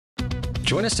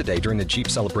Join us today during the Jeep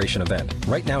Celebration event.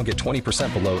 Right now, get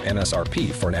 20% below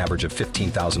MSRP for an average of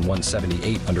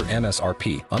 $15,178 under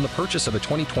MSRP on the purchase of a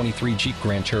 2023 Jeep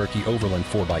Grand Cherokee Overland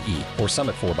 4xE or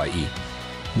Summit 4xE.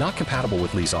 Not compatible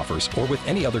with lease offers or with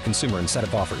any other consumer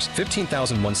incentive offers.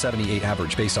 $15,178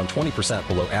 average based on 20%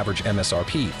 below average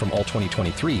MSRP from all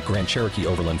 2023 Grand Cherokee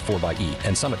Overland 4xE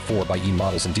and Summit 4xE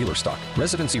models in dealer stock.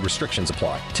 Residency restrictions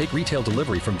apply. Take retail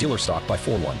delivery from dealer stock by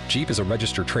 4/1. Jeep is a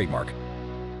registered trademark.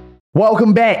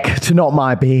 Welcome back to Not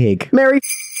My Bag. Merry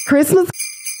Christmas,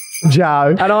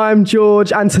 Joe. and I'm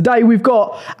George, and today we've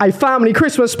got a family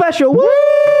Christmas special. Woo!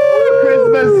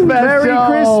 Christmas special. Merry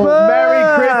Christmas.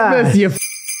 Merry Christmas, you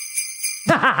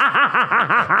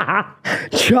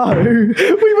Joe,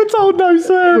 We were told no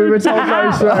swearing. we were told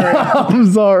no swearing.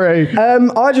 I'm sorry.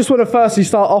 I just want to firstly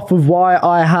start off with why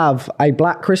I have a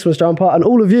black Christmas jumper, and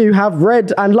all of you have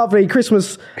red and lovely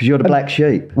Christmas. Because you're the black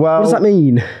sheep. Well, What does that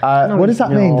mean? what does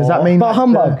that mean? Does that mean But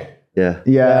humbug. Yeah.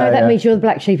 Yeah. No, that means you're the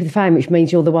black sheep of the family, which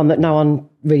means you're the one that no one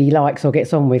really likes or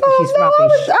gets on with, which is no,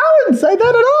 rubbish. I wouldn't say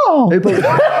that at all. Who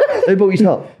bought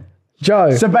your top?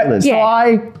 Joe, So Yeah.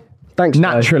 I thanks. Joe.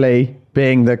 naturally,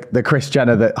 being the Chris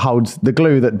Jenner that holds the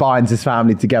glue that binds his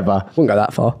family together, Wouldn't go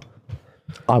that far.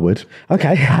 I would.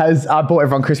 Okay. I bought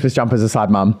everyone Christmas jumpers aside,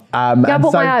 Mum. I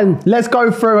bought my own. Let's go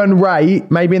through and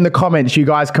rate. Maybe in the comments, you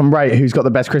guys can rate who's got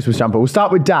the best Christmas jumper. We'll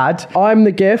start with Dad. I'm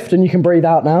the gift, and you can breathe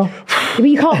out now. But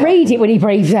you can't read it when he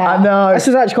breathes out. I know. This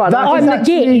was actually quite That nice. was I'm the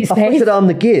actually- git, it I thought you says. said I'm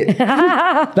the git.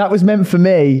 That was meant for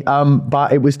me,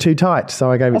 but it was too tight,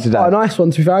 so I gave it That's to quite Dad. a nice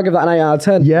one. To be fair, I'll give that an 8 out of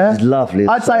 10. Yeah, It's lovely.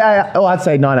 I'd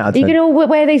say 9 out of Are you 10. going to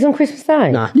wear these on Christmas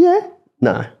Day? Nah. Yeah.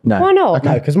 No. No. Why not?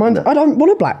 No, because mine. I don't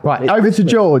want a black. Right, over to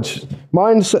George.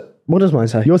 Mine's. What does mine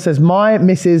say? Yours says, my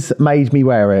missus made me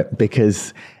wear it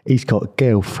because he's got a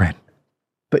girlfriend.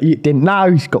 But you Didn't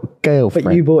know he's got a girlfriend.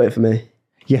 But you bought it for me.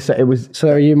 Yes, sir, it was. So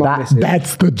are you my missus?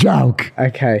 That's the joke.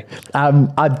 Okay.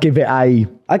 I'd give it a.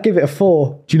 I'd give it a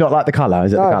 4. Do you not like the colour?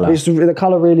 Is it the No, colour? the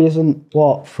colour really isn't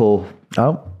what. 4.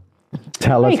 Oh,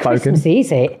 tell us Very spoken. Christmassy,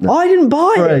 is it? I didn't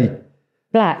buy it. 3.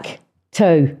 Black.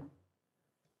 2.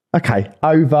 Okay,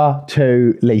 over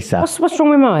to Lisa. What's wrong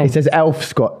with mine? It says Elf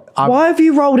Scott. Why have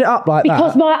you rolled it up like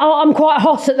Because that? I'm quite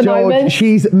hot at the George, moment.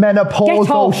 she's Get menopausal.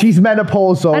 off. She's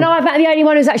menopausal. And I'm the only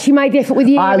one who's actually made the effort with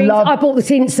the I earrings. love- I bought the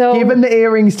tinsel. Given the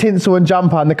earrings, tinsel, and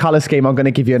jumper and the colour scheme, I'm going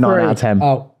to give you a 9 out of 10.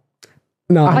 Oh.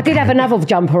 No. I did have another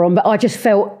jumper on, but I just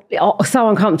felt so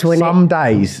uncomfortable in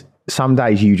it. Some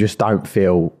days you just don't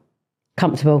feel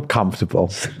Comfortable.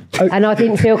 comfortable. And I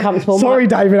didn't feel comfortable. Sorry,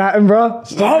 David Attenborough.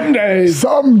 Some days.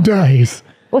 Some days.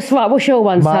 What's your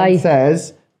one Mine say?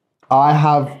 says, I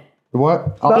have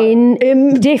what?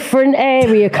 In different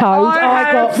area codes,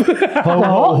 I got Ho,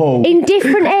 ho, ho. in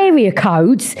different area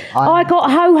codes. I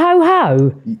got ho ho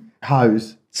ho.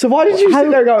 Hose. So why did you sit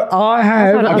there and go, I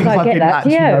have... I don't I get didn't that.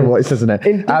 actually Yeah. know what it says, isn't it?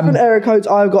 In different area codes,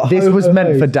 I've got... This ho, was ho,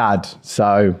 meant ho. for Dad,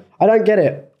 so... I don't get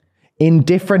it. In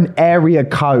different area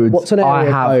codes, What's an area I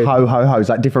have code? ho-ho-hos,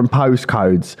 like different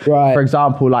postcodes. Right. For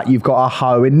example, like you've got a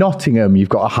ho in Nottingham, you've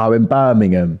got a ho in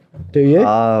Birmingham. Do you?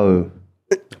 Oh.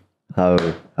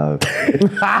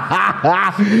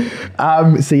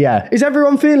 So yeah. Is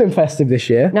everyone feeling festive this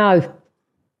year? No.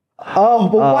 Oh,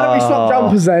 well, why don't we swap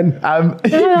jumpers then?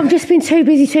 No, I've just been too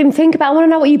busy to even think about it. I want to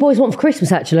know what you boys want for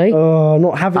Christmas, actually. Oh,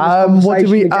 not having this What do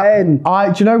conversation we? again.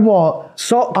 Do you know what?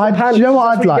 Socks I, and do pants. you know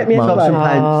what That's I'd what you like, get me Mum?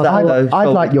 into that. I'd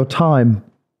like your time.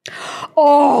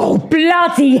 Oh,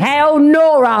 bloody hell,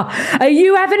 Nora. Are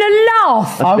you having a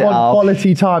laugh? I want off.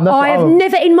 quality time. That's I have what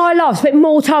never in my life spent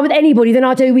more time with anybody than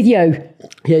I do with you.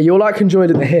 Yeah, you're like conjoined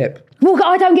at the hip. Well,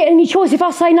 I don't get any choice. If I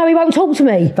say no, he won't talk to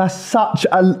me. That's such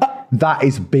a... That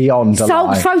is beyond a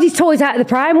lie. Throws his toys out of the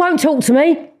pram, won't talk to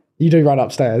me. You do run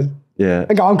upstairs Yeah.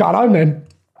 and go, I'm going home then.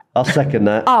 I'll second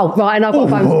that. Oh, right, and I've got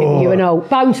a bone to pick with you and all.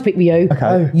 Bone to pick with you.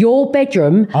 Okay. Your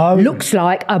bedroom looks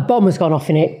like a bomb has gone off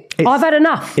in it. I've had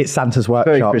enough. It's Santa's Very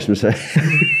workshop. Christmassy.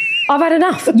 I've had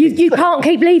enough. You can't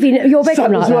keep leaving your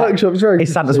bedroom like Santa's that. workshop's very...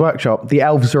 It's Santa's workshop. The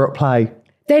elves are at play.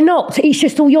 They're not. It's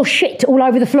just all your shit all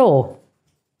over the floor.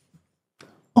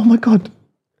 Oh my God.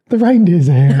 The reindeer's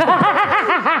here.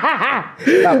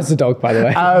 That was the dog, by the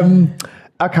way.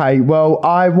 Okay, well,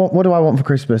 what do I want for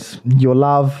Christmas? Your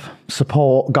love,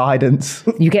 support, guidance.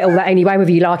 You get all that anyway,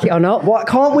 whether you like it or not. What,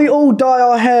 can't we all dye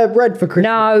our hair red for Christmas?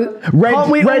 No. Red,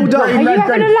 Can't we red, all dye- green, Are you red,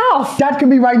 having green. a laugh? Dad can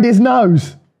be reindeer's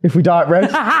nose if we dye it red.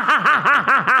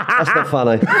 That's not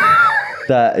funny.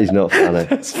 That is not funny.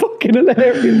 It's fucking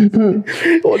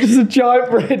hilarious. What, just a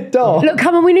giant red dot? Look,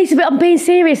 come on, we need to be... I'm being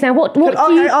serious now. What do you...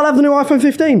 I'll have the new iPhone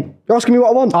 15. You're asking me what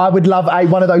I want? I would love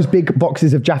one of those big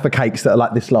boxes of Jaffa cakes that are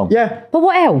like this long. Yeah. But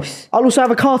what else? I'll also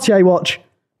have a Cartier watch.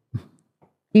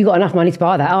 You got enough money to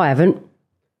buy that. I haven't.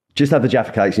 Just have the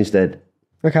Jaffa cakes instead.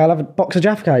 Okay, I'll have a box of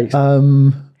Jaffa cakes.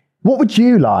 What would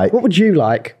you like? What would you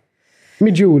like? Me,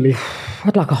 Julie.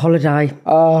 I'd like a holiday.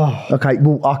 Okay,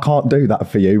 well, I can't do that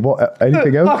for you. What?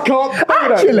 Anything else? I can't do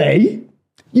that. Actually,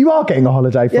 you are getting a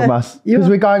holiday from Yeah, us you because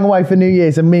are. we're going away for New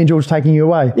Year's, and me and George taking you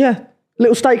away. Yeah.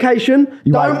 Little staycation. Wait,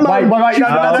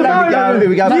 No, Here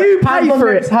we go. You pay Hands on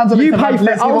for lips, it. hands on You lips, pay for it.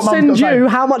 let's see I'll what Mum's send got to say. you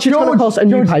how much it's going to cost and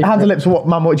you George, pay hands for on it. lips.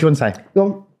 Mum, what do you want to say? Go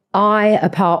on. I,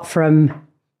 apart from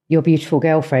your beautiful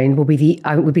girlfriend, will be the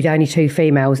only two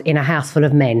females in a house full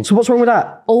of men. So what's wrong with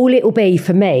that? All it'll be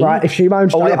for me. Right, if she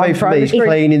moans, All I'm it be for throwing me the is screen.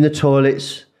 cleaning the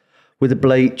toilets with the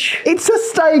bleach. It's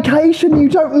a staycation. You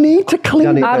don't need to clean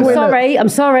Don't the need I'm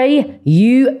toilet. sorry.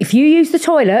 If you use the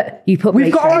toilet, you put We've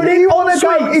bleach got our down. own If you want to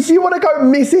go, Sweets. if you want to go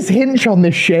Mrs. Hinch on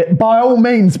this shit, by all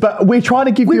means. But we're trying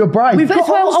to give you a break. we've But got as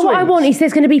well, all what I sweets. want is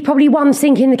there's going to be probably one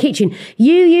sink in the kitchen.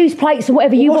 You use plates and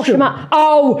whatever, you Wash wash them them. up.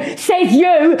 Oh, says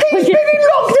you. He's been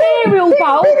locked in. Cereal He's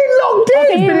bowl. been locked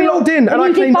in. He's been logged in, and I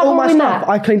you did cleaned all bugger my in stuff. that.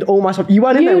 I cleaned all my stuff. You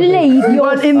weren't in You there. with me. leave You your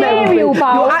weren't in there with me. cereal bowl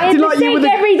You're acting in the like you were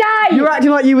sink every day. You're acting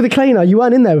like you were the cleaner. You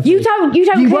weren't in there. With You me. don't You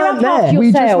clean weren't up after there.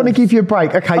 We just yourself. want to give you a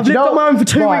break. Okay, I've do you lived know on my own for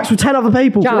 2 Right. weeks with 10 other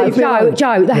people. Joe, Leave me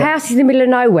alone. the house is in the middle of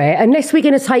nowhere. Unless we're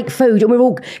going to take food and we're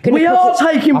all going to We are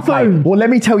taking Okay, food. well, let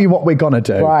me tell you what we're going to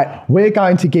do. Right. We're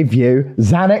going to give you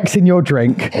Xanax in your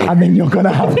drink, and then you're going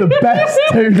to have the best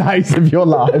 2 days of your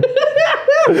life.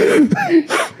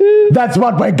 That's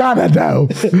what we're going to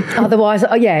do. Otherwise,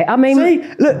 yeah, I mean,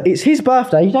 See, look, it's his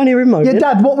birthday. You don't hear him moaning. Yeah,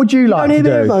 Dad, what would you like don't to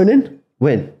hear him do? moaning.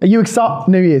 When? Are you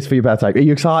excited? New Year's for your birthday. Are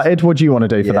you excited? What do you want to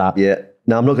do for that? Yeah.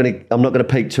 No, I'm not gonna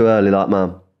peak too early like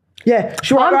Mum. Yeah,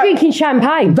 sure. I'm drinking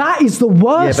champagne. That is the Yeah,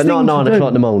 worst but thing not 9 to do. o'clock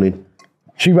in the morning.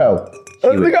 She will.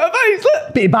 Look at her face.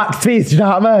 Look. Bit of back fizz, do you know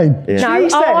what I mean? Yeah. No, She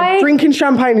said drinking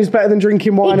champagne is better than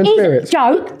drinking wine and It is- spirits.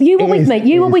 Joe, you were It with is, me. it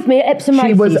You were is. with me at Epsom She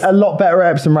Races. was a lot better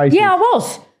at Epsom races. Yeah, I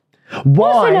was.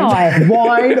 Wine, Wasn't I?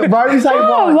 wine, rosé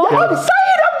wine. I- I'm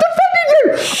saying I'm defending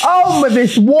you. Oh,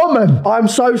 this woman. I'm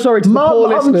so sorry to the poor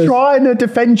Mum, I'm listeners. trying to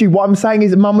defend you. What I'm saying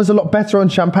is that Mum was a lot better on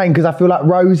champagne because I feel like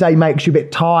rosé makes you a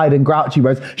bit tired and grouchy,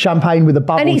 whereas champagne with a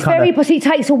bubble And it's kind very, of... but it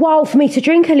takes a while for me to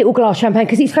drink a little glass of champagne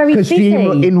because it's very Because fizzy. she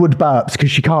inward burps because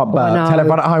she can't burp. know. Tell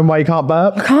everyone at home why you can't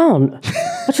burp. I can't.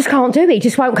 I just can't do it. It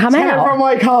just won't come Tell everyone out.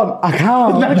 why you can't. I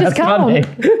can't. I just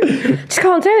can't. Just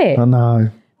can't do it. I know.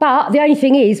 But the only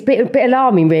thing is, bit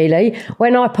alarming really,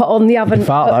 when I put on the oven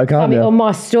fart though, can't something you? on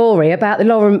my story about the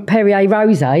Laurent Perrier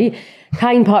Rosé,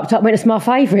 Kane piped up, went, it's my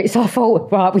favourite. So I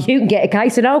thought, right, well, you can get a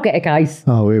case and I'll get a case.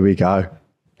 Oh, here we go.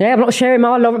 Yeah, I'm not sharing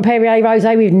my Laurent Perrier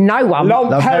Rosé with no one.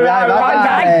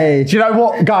 Hey, do you know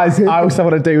what, guys? I also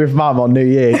want to do with Mum on New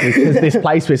Year's because this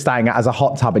place we're staying at has a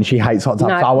hot tub and she hates hot tubs.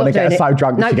 No, so I want to not get her doing so it.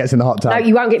 drunk that No. she gets in the hot tub. No,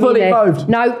 you won't get me in Fully there. clothed.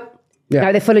 No, Yeah.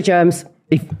 no, they're full of germs.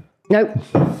 No.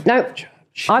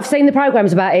 I've seen the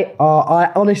programmes about it.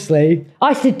 I honestly, I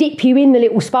used to dip you in the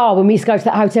little spa when we used to go to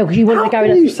that hotel because you wanted How to go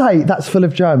can in. you say that's full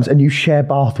of germs and you share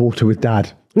bathwater with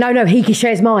Dad? No, he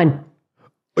shares mine.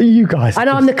 You guys. And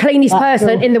I'm the cleanest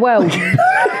person in the world.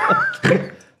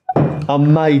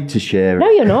 I'm made to share it. No,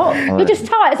 you're not. You're just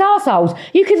tight as arseholes.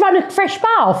 You could run a fresh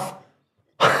bath.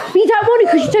 But you don't want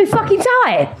it because you're too fucking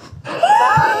tight.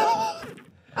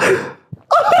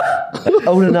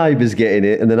 All the neighbours get in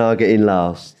it, and then I get in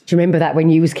last. Do you remember that when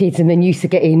you was kids and then you used to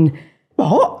get in?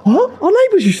 what? Our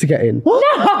neighbours used to get in. What?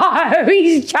 No,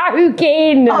 he's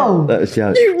joking. Oh. That was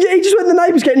joke. Yeah, he just went the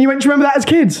neighbours getting. You went to remember that as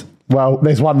kids. Well,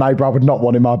 there's one neighbour I would not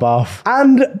want in my bath.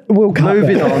 And we'll cut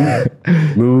Moving that.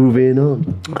 on. Moving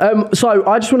on. So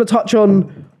I just want to touch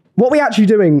on what we're actually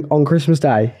doing on Christmas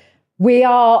Day.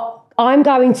 I'm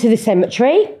going to the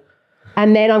cemetery.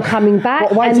 And then I'm coming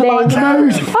back. What, wait and till then I'm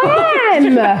moved? I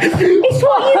am. It's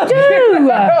what you do.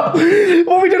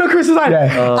 What are we doing on Christmas Day?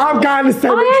 Yeah. I'm going to the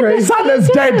I cemetery. am Santa's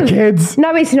dead, kids.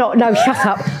 No, it's not. No, shut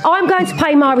up. I'm going to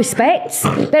pay my respects.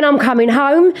 Then I'm coming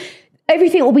home.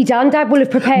 Everything will be done. Dad will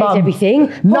have prepared Mum,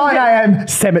 everything. 9 a.m.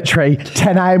 cemetery,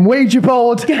 10 a.m. Ouija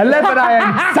board, 11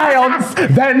 a.m. seance,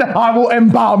 then I will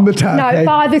embalm the turkey. No,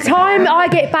 by the time I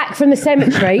get back from the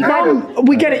cemetery,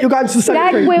 We get it. You're going to the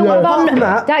cemetery. Apart from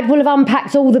that, Dad will have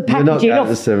unpacked all the not packaging going to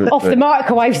the cemetery. off the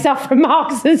microwave stuff from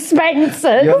Marks and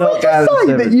Spencer's. You're not going to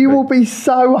the Say that you will be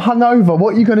so hungover.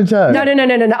 What are you going to do?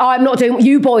 No. I'm not doing.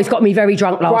 You boys got me very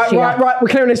drunk last year. right. We're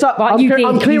clearing this up. Right, I'm you clear- did.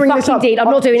 I'm clearing You this fucking up. did. I'm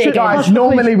not doing it again. Guys,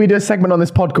 normally we do a segment on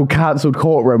this pod called Cancelled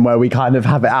Courtroom where we kind of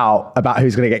have it out about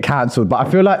who's going to get cancelled. But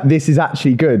I feel like this is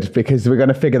actually good because we're going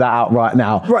to figure that out right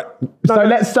now. Right. So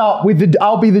let's start with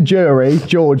I'll be the jury.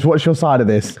 George, what's your side of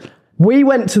this? We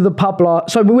went to the pub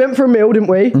so we went for a meal, didn't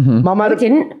we? Mum had We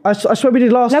didn't. I swear we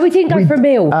did last. No, we didn't go for a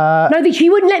meal. No, she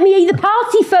wouldn't let me eat the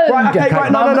party food. Right, okay,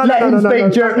 right, no,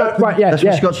 right, yeah, That's yeah.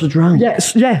 when she got so drunk.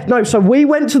 Yes, yeah, no. So we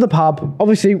went to the pub.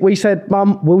 Obviously, we said,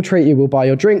 "Mum, we'll treat you. We'll buy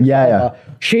your drink." Yeah, whatever.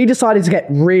 She decided to get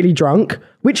really drunk,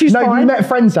 which is No, fine. you met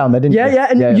friends down there, didn't you? Yeah,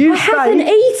 and you I haven't stayed.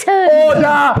 eaten.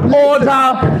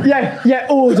 Order. Yeah,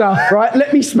 order. Right,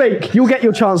 let me speak. You'll get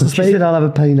your chance to She speak. said, I'll have a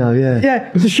Pinot, yeah.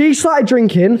 Yeah, so she started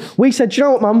drinking. We said, "Do you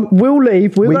know what, Mum? We'll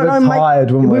leave. We We'll were go and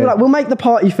tired, weren't we? were like, we'll make the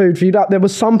party food for you." There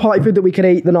was some party food that we could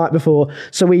eat the night before,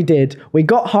 so we did. We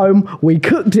got home. We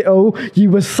cooked it all. You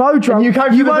were so drunk. You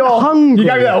came to the weren't door. hungry. You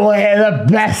go, we're the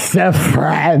best of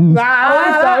friends.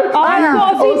 I've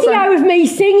got a video of me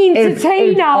singing to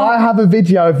Tina. I have a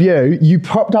video of you. You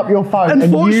propped up your phone and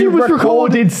Unfortunately, you it was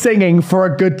recorded singing for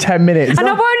a good 10 minutes. And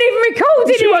I weren't even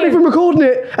recording She wasn't it. even recording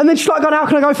it. And then she's like, "How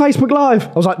can I go Facebook Live?"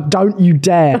 I was like, "Don't you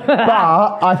dare."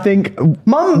 But I think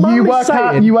Mum you is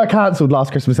saying- were cancelled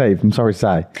last Christmas Eve. I'm sorry to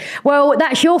say. Well,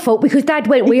 that's your fault because Dad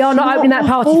went, we are not opening that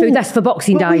party food. That's for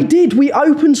Boxing But Day. we did. We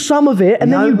opened some of it,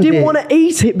 and We then you opened didn't it. want to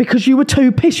eat it because you were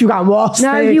too pissed. You were going, "What's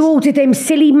No, this?" you ordered them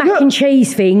silly mac and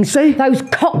cheese things. See? Those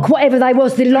cock whatever they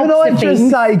was, the Can I lobster just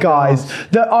things. say, guys,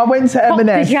 that I went to Cock the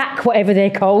M&S. Jack, whatever they're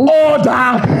called. Order!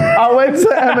 I went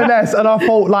to M&S and I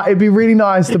thought like it'd be really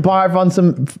nice to buy everyone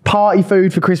some party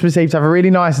food for Christmas Eve to have a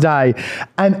really nice day.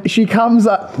 And she comes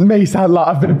up, me sound like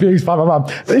I've been abused by my mum.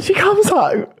 Then she comes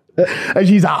home and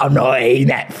she's like, "I'm not eating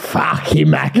that fucking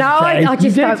mac and No, I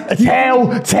cheese." just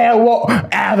don't. Tell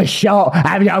what, have a shot.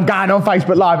 I'm going on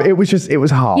Facebook Live. It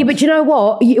was hard. Yeah, but you know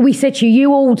what? We said to you,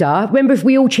 you order. Remember if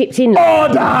we all chipped in?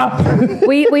 Order!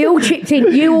 we all chipped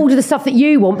in. You order the stuff that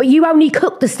you want, but you only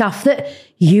cook the stuff that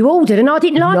you ordered, and I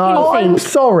didn't like anything. I'm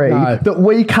sorry that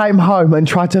we came home and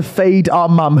tried to feed our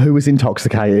mum who was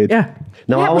intoxicated. Yeah.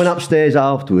 No, That I was- went upstairs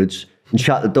afterwards and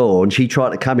shut the door, and she tried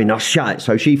to come in. I shut it,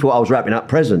 so she thought I was wrapping up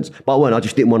presents, but I weren't. I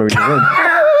just didn't want her in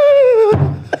the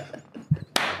room.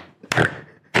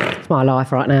 It's my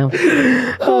life right now. So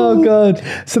Oh God.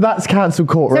 So that's cancelled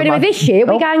courtroom. anyway, this year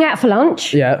we're Oh, going out for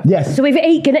lunch. Yeah. Yes. So we're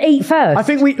going to eat first. I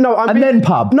think we And then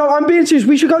pub. No, I'm being serious.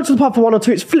 We should go to the pub for one or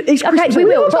two. It's okay, Christmas we Eve.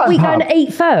 will, but we're Pub. going to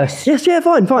eat first. Yes, yeah,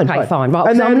 fine. Okay, fine. Right,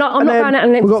 And so I'm not and going out on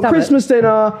an empty We've got stomach. Christmas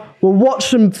dinner. We'll watch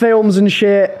some films and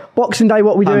shit. Boxing Day,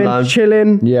 what we doing? Alone.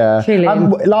 Chilling. Yeah. Chilling.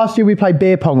 Last year we played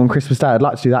beer pong on Christmas Day. I'd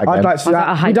like to do that again. I'd like to do that.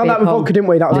 I hate We done beer that with pong. vodka, didn't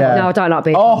we? That was Yeah. No, I don't like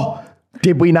beer. Oh,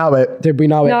 did we know it? Did we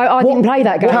know it? No, I didn't play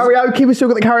that game. Karaoke, we still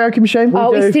got the karaoke machine.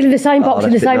 Oh, it's still in the same box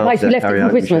in the that's same it, place we no, left it karaoke from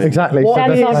Christmas. machine. Exactly. Down So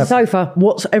beside the that's- sofa.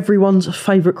 What's everyone's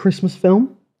favourite Christmas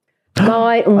film? I'd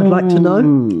I'd like to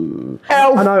know.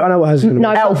 Elf. I know what hers is going to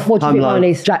No, be. Elf. what do you think Home mine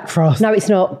Alone. is? Jack Frost. No, it's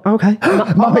not. Okay.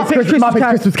 Muppets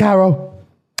Christmas Carol.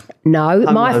 No,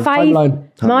 my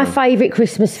Alone. favourite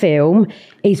Christmas film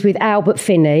is with Albert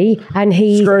Finney, and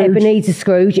he's Scrooge. Ebenezer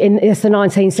Scrooge. It's the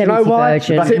 1970 You know why?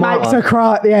 version. Because it makes her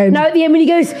cry at the end. No, at the end when he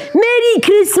goes, "Merry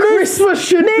Christmas, Christmas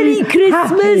should Merry be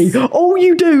Christmas." happy. All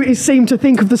you do is seem to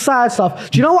think of the sad stuff.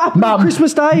 Do you know what happened on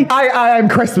Christmas Day? I am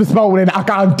Christmas morning. I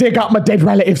go and dig up my dead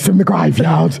relatives from the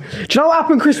graveyard. Do you know what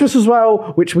happened Christmas as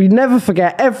well, which we never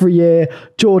forget every year?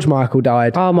 George Michael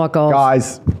died. Oh my God!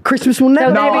 Guys, Christmas will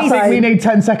never No, no, be I the think we same. need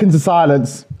 10 seconds of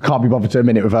silence. Can't be bothered to a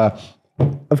minute with her.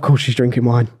 Of course she's drinking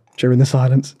wine during the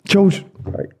silence. George.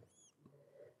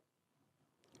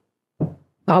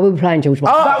 Oh, we were playing George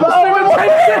Michael. That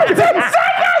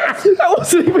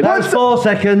wasn't even... That was 4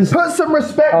 seconds. Put some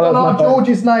respect that on was our my phone.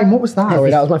 George's name. What was that? Sorry,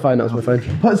 that was my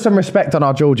phone. Put some respect on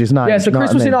our George's name. Yeah, so you know what I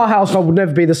Christmas in mean? our household would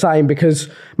never be the same because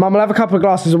Mum will have a couple of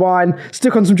glasses of wine,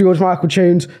 stick on some George Michael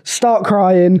tunes, start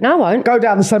crying. No, I won't. Go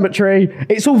down the cemetery.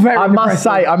 It's all very I must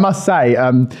depressing.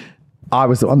 say, I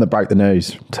was the one that broke the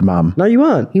news to Mum. No, you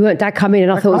weren't. You weren't. Dad come in,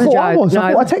 and I thought it was a I joke. was. No.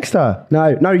 I thought I texted her.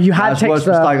 No, you had That's the worst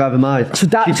text her. mistake I ever made. So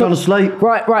that- She's so- gone to sleep.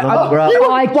 Right. And I woke her up.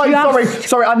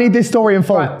 I I need this story in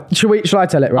full. Right. Shall I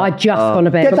tell it? I Right. just gone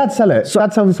to bed. Get Dad tell it.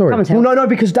 Dad tell the story. Come and tell. Well, no,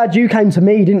 because Dad, you came to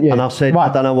me, didn't you? And I said, Right.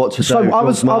 I don't know what to do. So I George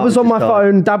was Martin on my just died.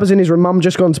 phone. Dad was in his room. Mum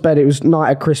just gone to bed. It was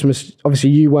night at Christmas.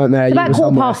 Obviously, you weren't there. It's you about were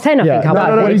somewhere. 10:15, I think. I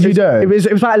No, was. what did you do? It was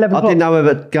about 11 I o'clock. didn't know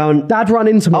whether to go and... Dad ran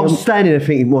into me. I was standing there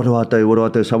thinking, what do I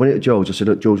do? So I went to George. I said,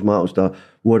 look, George Martin's died.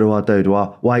 What do I do? Do I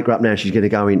wake her up now? She's going to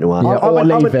go into her. Yeah, I or went-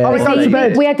 leave it. I went to See,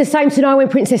 bed. we had the same scenario when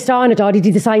Princess Diana died. He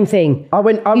did the same thing.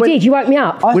 You did. You woke me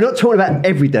up. We're not talking about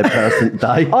every dead person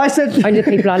today. I said... Only the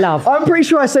people I love. I'm pretty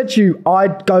sure I said to you,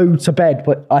 I'd go to bed,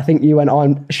 but I think you went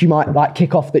on. She might like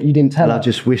kick off that you didn't tell And her. I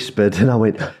just whispered and I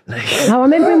went, I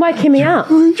remember him waking me up.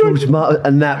 George Martin,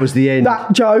 and that was the end.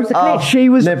 That Joe, Oh, she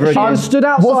was never again. stood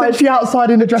outside. Wasn't she outside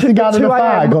in a dressing gown and a 2 fag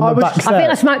a.m. on I the was- back I think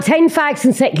I step? smoked 10 fags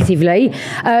consecutively. literally.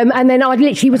 And then I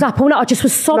literally was up all night. I just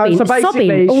was sobbing,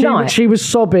 sobbing all night. She was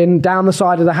sobbing down the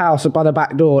side of the house by the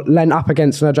back door, leant up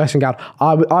against her dressing gown.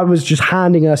 I was just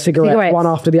handing her cigarettes one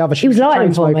after the other. He was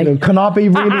lighting for me. Can I be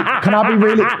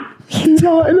really?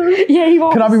 Yeah, he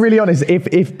was. Can I be really honest? If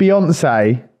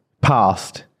Beyonce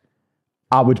passed,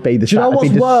 I would be Do you know what's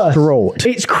worse? distraught.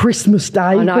 It's Christmas Day,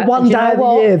 I know. the one And do you day know of the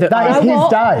what? year that is his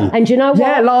day. And do you know what?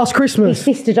 Yeah, last Christmas.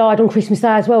 His sister died on Christmas Day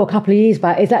as well a couple of years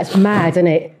back. That's mad, isn't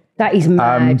it? That is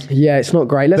mad. Yeah, it's not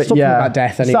great. Let's talk about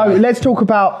death anyway. So let's talk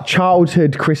about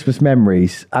childhood Christmas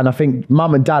memories. And I think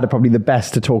Mum and Dad are probably the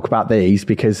best to talk about these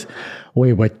because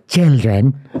we were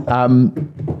children.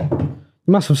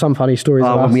 You must have some funny stories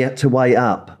about When we had to wait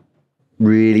up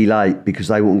really late because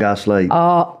they wouldn't go to sleep.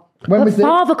 When was this?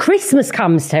 Father Christmas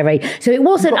comes, Terry. So it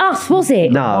wasn't us, was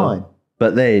it? No,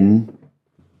 but then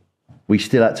we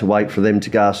still had to wait for them to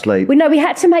go to sleep. We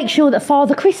had to make sure that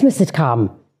Father Christmas had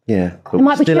come. Yeah, but There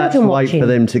might we be still had to children wait watching. for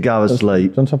them to go to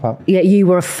sleep. Don't top up. Yeah, you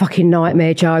were a fucking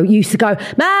nightmare, Joe. You used to go,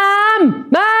 Mum!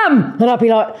 And I'd be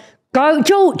like, go,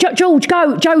 George,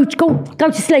 go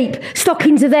to sleep.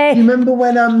 Stockings are there. You remember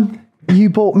when you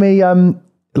bought me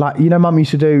Mum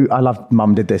used to do,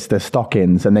 Mum did this, the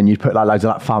stockings, and then you'd put like loads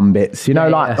of like fun bits,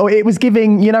 it was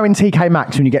giving, in TK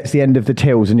Maxx when you get to the end of the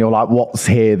tills and you're like, what's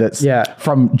here that's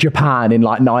from Japan in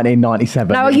like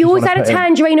 1997. No, you always had a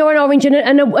tangerine or an orange and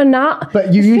a nut.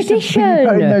 But you used tradition. to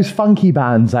put in those funky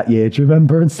bands that year, do you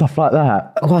remember, and stuff like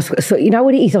that? So you know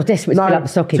what it is? I was desperate to fill up the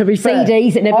stockings. To be fair,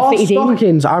 CDs that never our fitted in.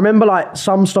 stockings, I remember like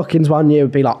some stockings one year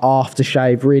would be like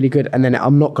aftershave, really good, and then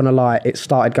I'm not gonna lie, it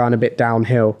started going a bit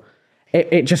downhill.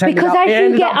 It just ended Because up,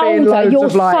 as you get older, you're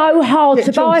so hard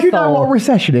to buy Do you know what a for.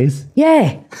 recession is?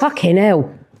 Yeah, fucking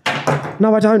hell.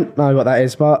 No, I don't know what that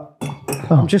is, but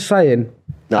I'm just saying.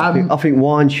 No, I think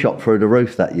wine shot through the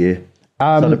roof that year.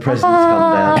 So the presents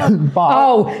come down.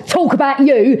 Oh, talk about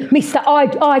you, Mr.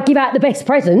 I give out the best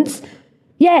presents.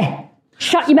 Yeah.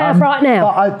 Shut your mouth right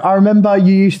now. But I remember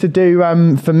you used to do,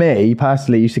 for me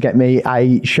personally, you used to get me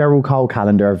a Cheryl Cole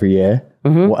calendar every year,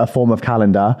 a form of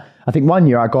calendar. I think one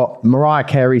year I got Mariah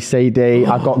Carey CD,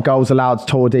 I got Girls Aloud's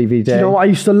tour DVD. Do you know what I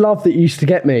used to love that you used to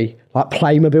get me? Like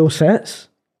Playmobil sets.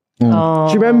 Oh,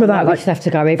 Do you remember that? we used to have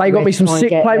to go everywhere. They got me some to try and sick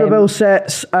get Playmobil them.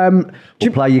 sets.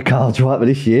 We'll play your cards right for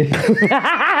this year.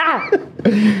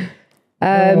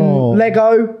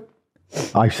 Lego.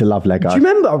 I used to love Lego. Do you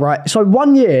remember, right? So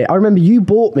one year, I remember you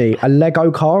bought me a Lego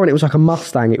car and it was like a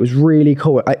Mustang. It was really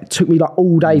cool. It took me like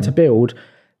all day to build.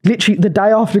 Literally the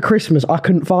day after Christmas, I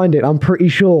couldn't find it. I'm pretty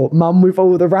sure Mum, with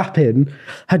all the wrapping,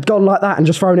 had gone like that and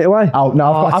just thrown it away. Oh,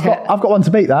 no, I've got one to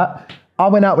beat that. I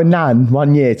went out with Nan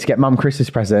one year to get Mum Christmas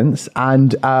presents,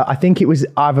 and I think it was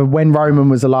either when Roman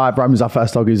was alive, Roman was our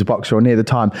first dog, he was a boxer, or near the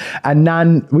time, and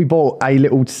Nan, we bought a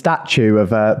little statue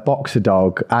of a boxer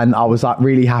dog, and I was like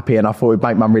really happy, and I thought it'd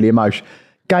make Mum really emotional.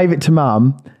 Gave it to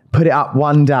Mum, put it up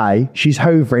one day, she's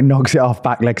hoovering, knocks it off,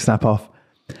 back leg snap off.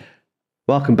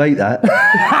 Well, I can beat that.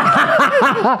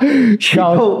 She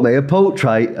bought me a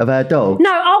portrait of our dog. No,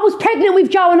 I was pregnant with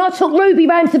Joe and I took Ruby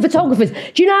round to the photographers.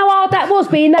 Do you know how hard that was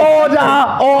being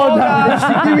that?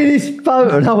 Order! Give me this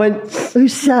photo. And I went,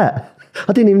 who's that?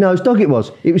 I didn't even know whose dog it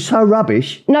was. It was so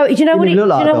rubbish. No, do you know what it, Didn't even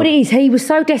look like do you know a what dog. it is? He was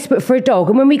so desperate for a dog,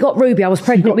 and when we got Ruby, I was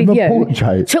pregnant got with him a you.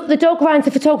 portrait? Took the dog round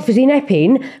to photographers in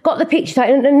Epping, got the picture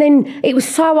taken, and then it was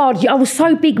so hard. I was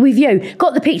so big with you.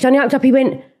 Got the picture, and he opened up. He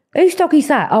went, "Whose dog is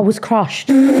that?" I was crushed,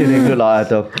 Didn't even look like a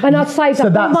dog. and I'd saved So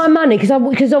up all that's- my money because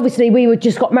obviously we were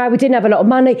just got married. We didn't have a lot of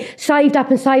money. Saved up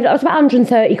and saved. It was about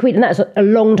 130 quid, and that's a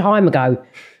long time ago.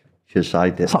 Should have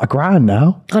saved it. It's like $1,000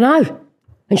 now. I know,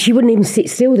 and she wouldn't even sit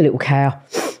still, the little cow.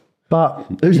 But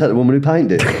Who's that, the woman who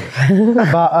painted it?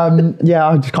 yeah,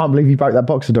 I just can't believe you broke that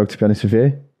boxer dog, to be honest with you.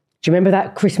 Do you remember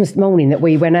that Christmas morning that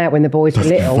we went out when the boys were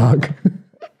little? Fuck.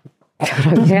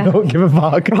 Yeah. Don't give a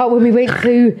fuck. Right, when we went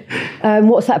to,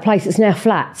 what's that place that's now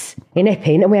Flats in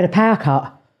Epping, and we had a power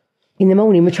cut in the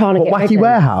morning. We're trying to get Wacky ready.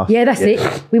 Warehouse? Yeah, that's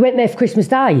it. We went there for Christmas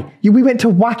Day. We went to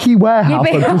Wacky Warehouse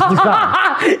on Christmas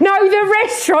Day. No, the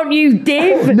restaurant, you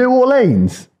div. New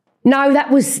Orleans. No, that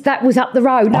was up the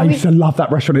road. No, I used to love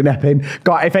that restaurant in Epping.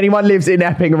 God, if anyone lives in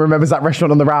Epping and remembers that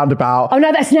restaurant on the roundabout. oh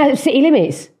no, that's now City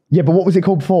Limits. Yeah, but what was it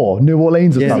called before? New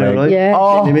Orleans or Yeah, something? no, no. Yeah.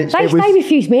 Oh, Limits. They, it was- they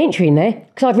refused me entry in there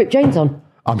because I'd ripped jeans on.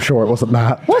 I'm sure it wasn't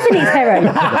that. Wasn't it, Terry?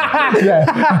 Yeah.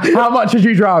 How much had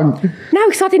you drunk? No,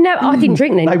 because I didn't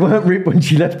drink then. They weren't ripped when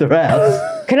she left her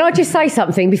house. Can I just say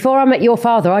something? Before I met your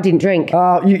father, I didn't drink.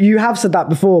 You have said that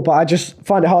before, but I just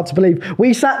find it hard to believe.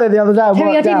 We sat there the other day and Terry,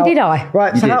 worked I didn't, out. did I?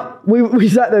 Right, You so did. we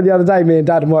sat there the other day, me and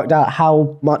Dad, and worked out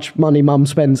how much money Mum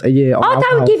spends a year on I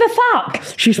alcohol. don't give a fuck.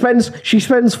 She spends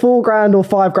 $4,000 or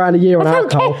 $5,000 a year on I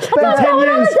don't alcohol. care. I don't go on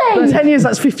holiday. In 10 years,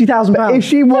 that's £50,000. If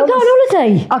she Don't wants, go on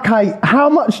holiday. okay, how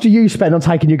much do you spend on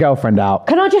taking your girlfriend out?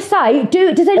 Can I just say,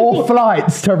 does anything... Or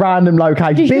flights to random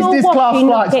locations? Does your Business class washing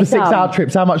not flights for get 6-hour done?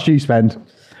 trips. How much do you spend?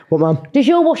 What, Mum? Does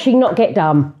your washing not get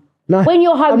done? No. When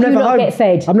you're home, I'm do you never not home. get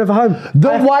fed? I'm never home.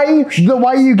 The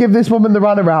way you give this woman the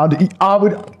runaround,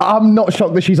 I'm not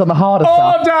shocked that she's on the harder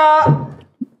stuff. Order!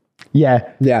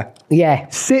 Yeah. Yeah. Yeah,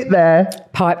 Sit there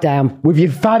pipe down. with your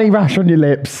fanny rash on your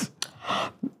lips.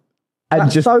 And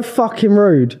That's just so fucking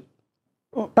rude.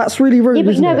 That's really rude, Yeah,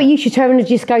 but isn't it? but you should turn and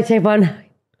just go to everyone,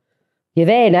 you're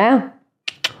there now.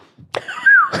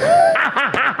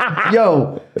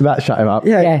 Yo, that shut him up.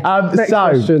 Yeah. Yeah. Next So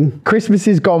question. Christmas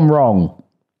has gone wrong.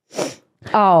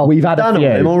 Oh, We've had a done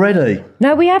him few. already.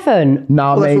 no, we haven't. No, I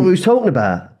Well, that's what we mean, was talking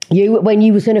about. When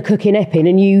you was going to cook in Epping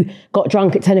and you got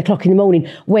drunk at 10 o'clock in the morning,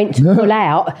 went to pull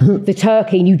out the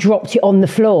turkey and you dropped it on the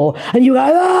floor and you go,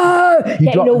 oh,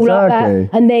 getting dropped all the like turkey?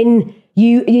 that. And then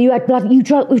you had blood,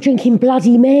 were drinking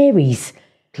Bloody Marys.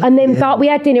 And then but we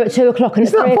had dinner at 2 o'clock and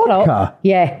Isn't at that 3 o'clock. vodka?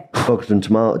 Yeah. Vodka and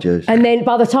tomato juice. And then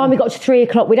by the time we got to 3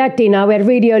 o'clock, we'd had dinner. We had a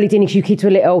really early dinner because you kids were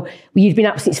little. You'd been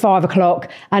up since 5 o'clock.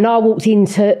 And I walked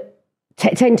into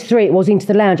 10 to 3, it was, into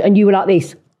the lounge. And you were like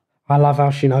this. I love how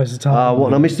she knows the time. What,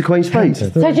 and I missed the Queen's speech? So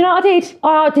do you know what I did?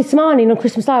 I did some ironing on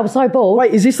Christmas Day. I was so bored.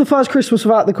 Wait, is this the first Christmas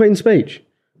without the Queen's speech?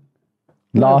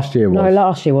 last year was. No,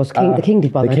 last year was. The King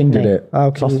did one. The King didn't did he? it.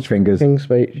 Oh, Sausage fingers. King's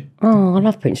speech. Oh, I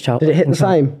love Prince Charles. Did it hit the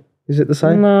same? Is it the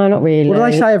same? No, not really. What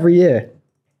do they say every year?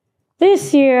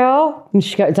 This year, and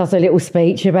she does a little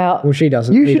speech about. Well, she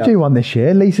doesn't. You he should does. do one this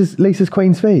year. Lisa's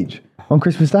Queen speech on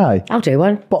Christmas Day. I'll do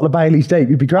one. Bottle of Bailey's deep.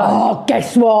 You'd be great. Oh,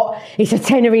 guess what? It's a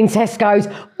tenner in Tesco's.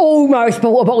 Almost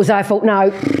bought a bottle. I thought no,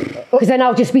 because then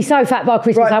I'll just be so fat by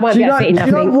Christmas I won't do be you able to fit in do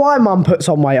you know nothing. why Mum puts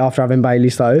on weight after having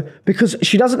Baileys though? Because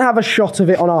she doesn't have a shot of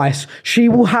it on ice. She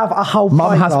will have a whole Mum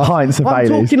pint has glass. pints of I'm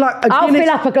Baileys. talking like a I'll Guinness.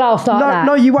 fill up a glass like no, that.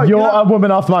 No, you won't. You're You'll a have-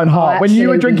 woman after my own heart. When you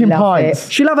were absolutely drinking love pints,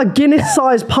 it. She'll have a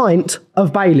Guinness-sized pint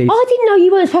of Baileys. I didn't know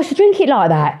you weren't supposed to drink it like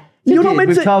that. You're not meant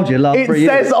We've to. told you last it 3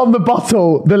 years. says on the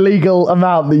bottle the legal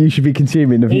amount that you should be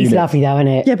consuming of He's units. lovely though, isn't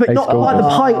it? Yeah, but It's not cool. like the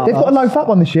pint. They've got a low fat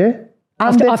one this year.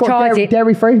 And they've I've got tried it.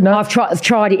 dairy free. No, I've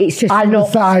tried it. It's just Ain't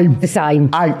not the same. the same.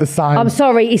 Ain't the same. I'm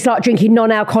sorry. It's like drinking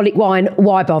non-alcoholic wine.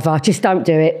 Why bother? Just don't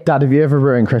do it. Dad, have you ever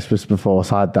ruined Christmas before?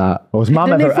 So I had that. Or has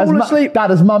Mum Didn't he ever? fall asleep? Dad,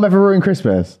 has Mum ever ruined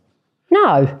Christmas?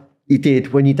 No, You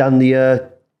did when you done the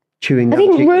chewing I gum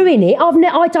didn't chicken ruin it.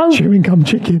 I don't. Chewing gum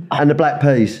chicken. and the black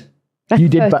peas, You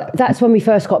did, That's when we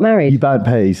first got married. you burnt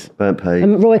peas. burnt peas.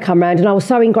 And Roy come round and I was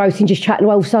so engrossed in just chatting.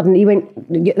 All of a sudden he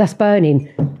went, "That's burning."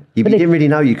 You didn't really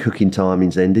know your cooking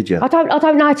timings then, did you? I don't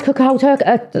know how to cook a whole turkey.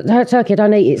 I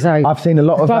don't eat it. So I've seen a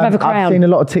lot of. I'd rather have a I've crown. seen a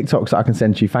lot of TikToks that I can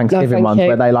send you. No, Thanksgiving thank ones you.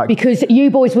 where they like. because you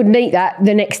boys wouldn't eat that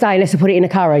the next day unless I put it in a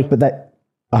curry. But they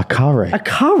a curry. A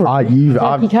curry?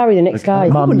 Turkey curry the next day.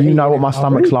 Mum, wouldn't you eat know it what in my a curry.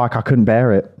 stomach's like. I couldn't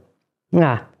bear it.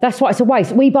 Nah, that's why it's a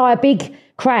waste. We buy a big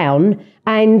crown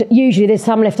and usually there's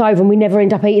some left over and we never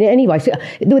end up eating it anyway. So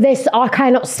I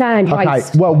cannot stand Okay.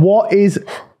 waste. Well, what is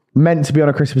meant to be on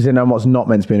a Christmas dinner and what's not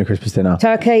meant to be on a Christmas dinner?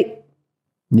 Turkey.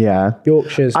 Yeah.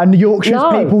 Yorkshire's. And Yorkshire's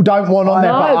No. people don't want on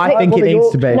there, No, but I pick- think it needs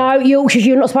to be. No, Yorkshire's.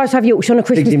 You're not supposed to have Yorkshire on a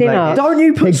Christmas in dinner. blankets. Don't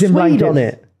you put Pigs in Swede on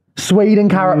blankets. it? Swede and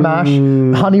carrot mash,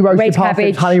 honey roasted Red parsnips,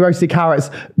 cabbage. honey roasted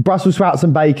carrots, Brussels sprouts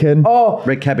and bacon. Oh,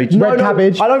 Red cabbage. Red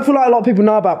cabbage. I don't feel like a lot of people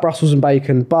know about Brussels and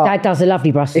bacon, but Dad does a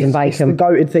lovely Brussels and it's the bacon.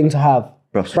 goated thing to have.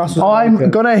 Brussels. and I'm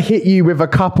bacon. gonna hit you with a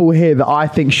couple here that I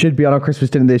think should be on a Christmas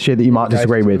dinner this year that you might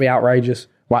disagree It's with. gonna be outrageous.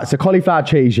 Right, so cauliflower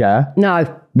cheese, yeah, No.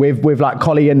 with like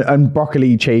collie and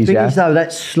broccoli cheese, Thing yeah. is though,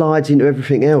 that slides into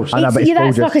everything else. I know, but it's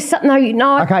that's gorgeous. like a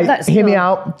no. Okay, that's hear me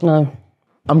not- out. No,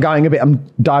 I'm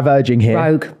diverging here.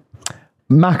 rogue.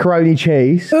 Macaroni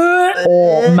cheese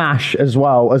or mash as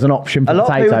well as an option for A lot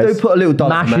of potatoes. people do put a little dollop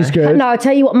mash of is mash. good. No, I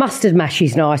tell you what, mustard mash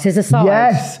is nice as a side.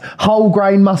 Yes, whole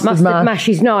grain mustard, Mustard mash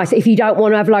is nice if you don't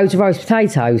want to have loads of roast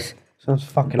potatoes. Sounds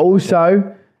fucking. Also,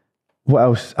 what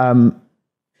else?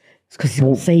 It's because it's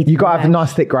got seeds. You got to have a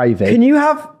nice thick gravy. Can you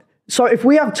have? So if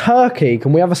we have turkey,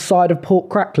 can we have a side of pork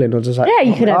crackling, or does that? Yeah,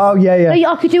 you can have. Oh, yeah.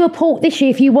 No, I could do a pork this year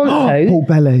if you want to. Pork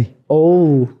belly.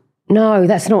 Oh, No,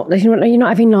 that's not. You're not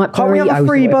having like. can't we have a burritos or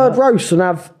three whatever. bird roast and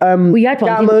have We had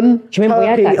one, gammon, didn't- do you remember we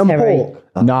had turkey, that, and Terry?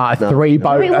 pork? Nah, a three it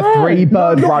weren't.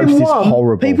 bird Not roast in is one.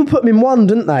 horrible. People put them in one,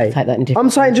 didn't they? Take that in different I'm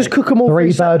saying just cook them all three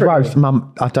bird separately. roast,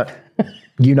 Mum. I don't.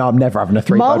 You know I'm never having a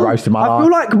 3-bird roast in my I life.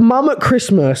 feel like mum at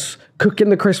Christmas cooking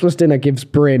the Christmas dinner gives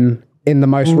Bryn in the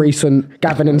most recent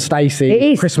Gavin and Stacey It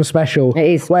is. Christmas special. It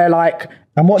is. Where like,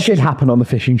 and what did happen on the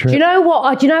fishing trip? Do you know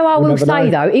what? Do you know what I will never say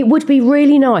know. though? It would be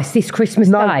really nice this Christmas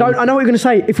no, day. don't. I know what you're going to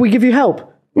say. If we give you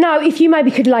help, No, if you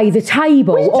maybe could lay the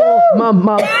table. Or, mum,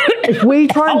 if we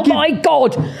try and oh give, my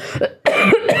God.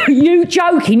 You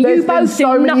joking. There's You been both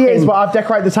so do many nothing. years where I've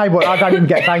decorated the table and I don't even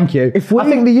get thank you. If we- I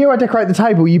think the year I decorate the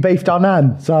table, you beefed our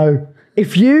nan. So,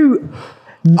 if you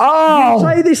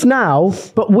say this now,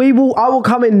 but I will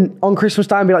come in on Christmas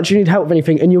Day and be like, do you need help with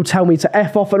anything? And you'll tell me to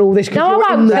F off and all this. 'cause No, I you're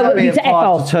won't in the- tell That'd be you at to F 5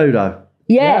 off. to 2 though.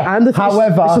 Yeah. And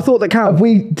however, it's the thought that counts. have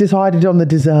we decided on the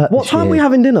dessert? What this time are year? we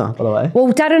having dinner, by the way? Well,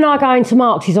 Dad and I are going to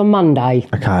Marks on Monday.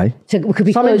 Okay. So we could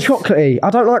be Something close. chocolatey. I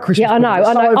don't like Christmas. Yeah, I know. pudding. It's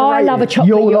I know. so I love a overrated. chocolate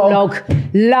Yule Yule log. log.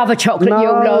 Love a chocolate Yule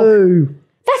log. No.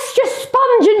 That's just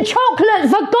sponge and chocolate,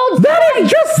 for God's That sake.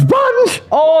 is just sponge!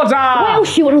 Order! What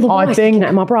else do you want? All the I rice think- sticking out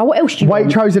of my bra. What else do you want?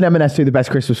 Waitrose and M&S do the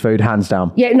best Christmas food, hands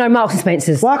down. Yeah, no, Marks and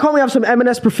Spencer's. Why can't we have some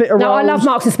M&S profiterole? No, I love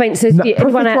Marks and Spencer's. Yeah,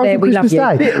 everyone out there, we love you.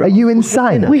 Day. Are you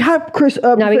insane? We had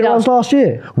profiteroles don't. last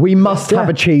year. We must have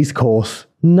a cheese course.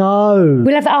 No.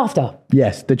 We'll have that after.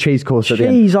 Yes, the cheese course at the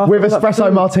Cheese end. after With all that espresso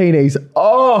food. martinis.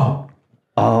 Oh!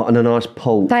 Oh, and a nice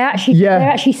pulp. They're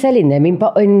actually selling them in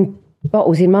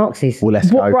bottles in Marks's. Well,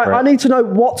 let's What, go right, for it. I need to know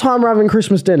what time we're having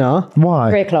Christmas dinner.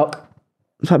 Why? 3:00.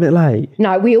 Is that a bit late?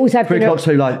 No, we always have 3 dinner. o'clock's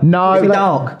too late. No. It's Like-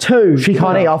 dark. 2. She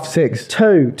can't eat after 6.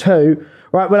 Two.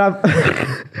 Right, we'll have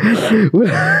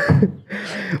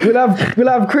we'll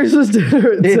have Christmas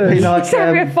dinner at 2. It'd be like,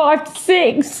 So we're 5 to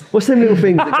 6. what's them little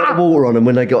things that got the water on them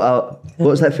when they got out?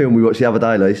 What's that film we watched the other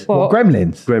day, Lise? What?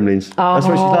 Gremlins. Gremlins. That's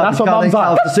what she's like. That's "You what can't mum's eat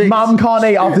after like. 6." Mum can't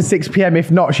eat after 6 p.m.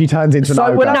 If not, she turns into So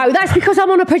an when ogre. No, that's because I'm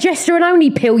on a progesterone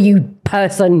only pill, you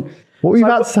person. What were you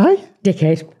about to say?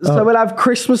 Dickhead. So we'll have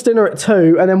Christmas dinner at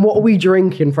 2, and then what are we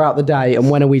drinking throughout the day, and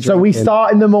when are we drinking? So we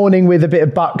start in the morning with a bit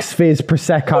of Bucks Fizz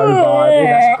Prosecco vibe.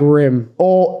 That's grim.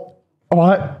 Or, all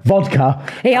right, vodka.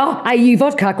 Here, AU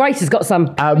vodka. Grace has got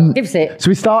some. Give us it. So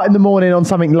we start in the morning on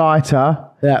something lighter.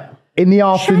 Yeah. In the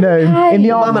afternoon, Champagne. in the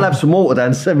Mum will afternoon, have some water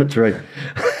down the cemetery.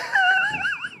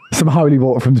 some holy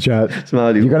water from the church. Some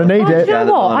holy You're going to need Oh, it. do you know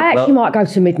Yeah, what? I actually well- might go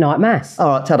to midnight mass.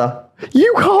 All right, ta-da.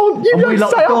 You can't. You And we don't lock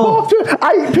stay the door. up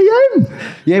after 8 p.m.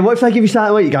 Yeah, what if they give you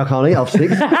something to eat? You go, can't eat after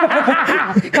 6. Can't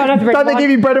have the bread Don't and they wine. give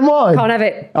you bread and wine? Can't have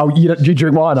it. Oh, you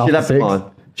drink wine She'll after have 6? mine.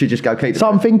 She'll just go keep the So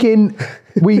I'm thinking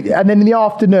and then in the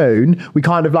afternoon we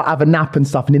kind of like have a nap and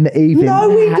stuff, and in the evening. No,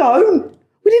 we don't.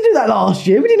 We didn't do that last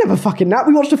year. We didn't have a fucking nap.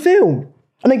 We watched a film.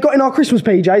 And then got in our Christmas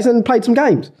PJs and played some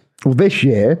games. Well, this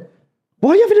year.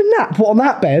 Why are you having a nap? What, on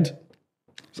that bed?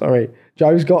 Sorry.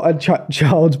 Joe's got a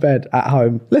child's bed at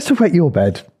home. Let's talk about your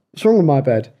bed. What's wrong with my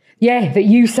bed? Yeah, that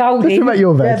you sold Let's him. talk about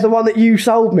your Yeah, bed. the one that you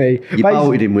sold me. You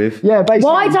bolted him with. Yeah, basically.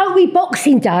 Why don't we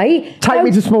Boxing Day? Take me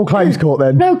to small claims court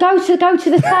then. No, go to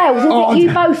the sales and get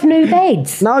you both new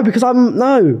beds. No, because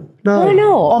No. Why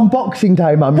not? On Boxing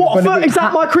Day, Mum. What you're gonna for- be is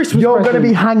that my Christmas You're present? going to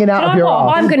be hanging out Do of you know your what?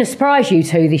 arse. I'm going to surprise you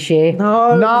two this year.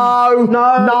 No,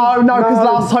 because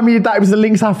last time you did that, it was the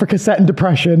Lynx Africa set in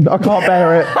depression. I can't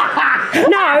bear it. No,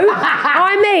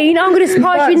 I mean, I'm going to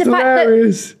surprise you in the That's fact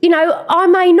hilarious. that, you know, I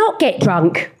may not get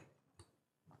drunk.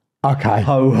 Okay.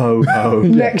 Ho, ho, ho.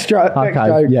 Next joke.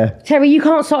 Okay, yeah. Terry, you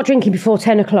can't start drinking before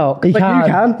 10 o'clock. He But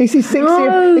you can. It's his 60th,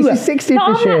 No. it's his 60th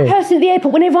But this I'm year. that person at the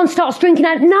airport when everyone starts drinking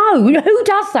out. No, who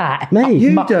does that? Me.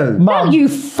 You do. No, you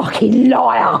fucking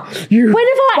liar. When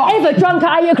have I ever drunk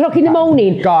at 8 o'clock in the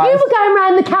morning? Guys. You were going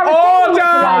around the carousel.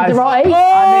 Guys, right?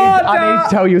 I need to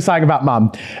tell you something about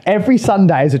Mum. Every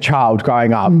Sunday as a child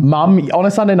growing up, Mum, on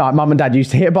a Sunday night, Mum and Dad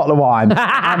used to hit a bottle of wine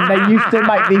and they used to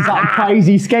make these like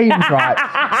crazy schemes, right?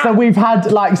 So we've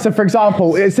had like, so for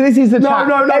example, so this is the chat.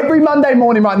 no. Every Monday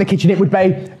morning right in the kitchen, it would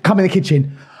be, come in the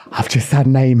kitchen. I've just had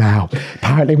an email.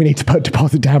 Apparently we need to put a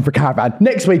deposit down for a caravan.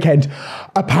 Next weekend,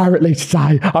 apparently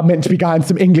today, I'm meant to be going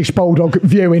some English Bulldog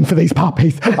viewing for these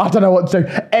puppies. I don't know what to do.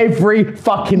 Every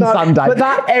fucking Sunday. but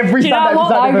that- every Do you Sunday. know what, was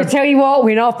that though? I event. tell you what,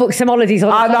 we've booked some holidays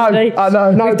on I know, Sunday. I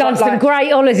know. No, We've done but, some like-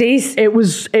 great holidays. It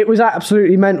was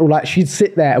absolutely mental. Like, she'd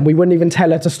sit there and we wouldn't even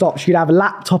tell her to stop. She'd have a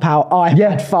laptop out, iPad,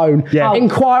 Yeah. phone, Yeah.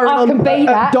 inquiring I can on beat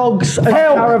that. dogs and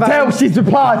Tell, caravans. she's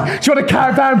replied. Do you want a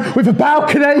caravan with a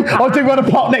balcony or do you want a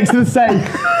plot next to the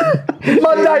sea?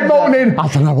 Monday morning, I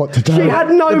don't know what to do. She had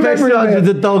no The best memory of ones with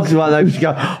it. the dogs, right? They would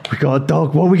go, we got a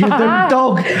dog. What are we going to do with the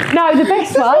dog? No, the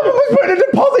best one. Someone was putting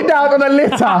a deposit down on a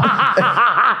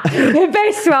litter. The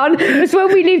best one was when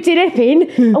we lived in Epping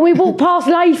and we walked past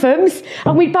Latham's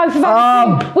and we'd both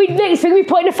have next thing we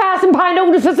put in £1,000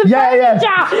 orders for some furniture.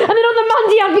 And then on the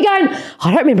Monday I'd be going, I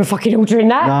don't remember fucking ordering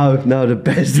that. No, the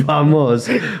best one was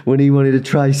when he wanted a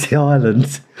Tracy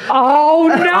Island. Oh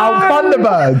no!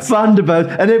 Thunderbirds.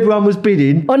 Thunderbird, and everyone was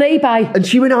bidding. On eBay. And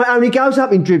she went, oh, it only goes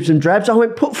up in dribs and drabs. I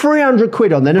went, put 300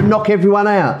 quid on then and knock everyone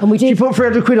out. And we did. She put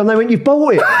 300 quid on, they went, you've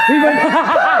bought it.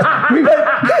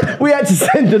 we had to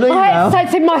send an email. I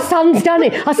said my son's done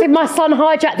it. I said my son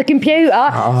hijacked the computer,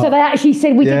 so they actually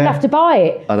said we didn't have to buy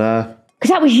it. I know. Because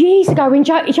that was years ago when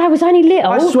Joe was only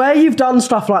little. I swear you've done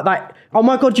stuff like that. Oh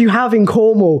my God, you have in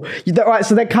Cornwall. Right,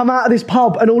 so they come out of this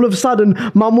pub and all of a sudden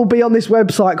Mum will be on this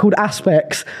website called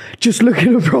Aspects just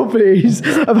looking at properties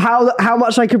of how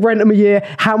much they could rent them a year,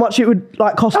 how much it would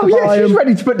like cost to buy She's them.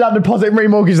 ready to put down a deposit and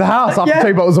remortgage the house after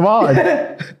 2 bottles of wine.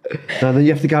 No, then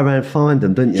you have to go around and find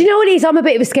them, don't Do you? you know what it is? I'm a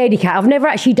bit of a scaredy cat. I've never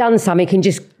actually done something and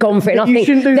just gone for it. And You I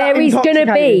shouldn't do think that there is going to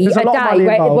intoxicated. be There's a a lot of day money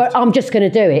where involved. I'm just going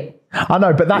to do it. I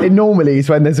know, but that normally is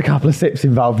when there's a couple of sips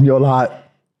involved and you're like,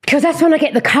 Because that's when I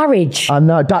get the courage. I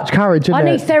know, Dutch courage, isn't I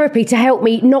need it? therapy to help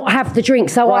me not have the drink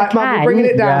so Right, I Mum, can. we're bringing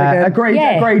it down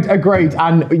again. Agreed.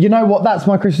 And you know what? That's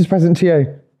my Christmas present to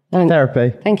you.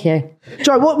 Therapy. Thank you.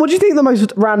 Joe, what do you think the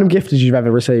most random gift is you've ever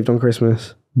received on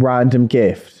Christmas? Random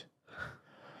gift.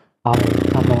 Oh,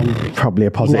 come on. Probably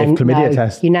a positive chlamydia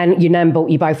test. Your nan bought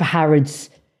you both a Harrods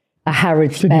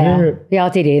Did you bear. hear it? Yeah, I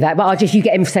did hear that. But you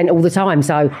get them sent all the time,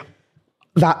 so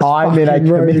That's I'm in a fucking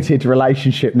rude. committed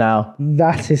relationship now.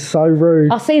 That is so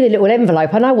rude. I see the little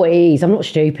envelope. I know what it is. I'm not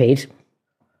stupid.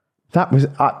 That was,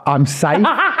 I'm safe.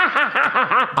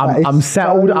 I'm is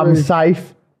settled. so I'm rude.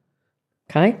 safe.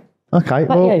 Okay. Okay.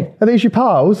 about Well, you? are these your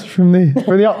pals from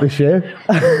the up this year?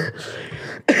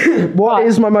 What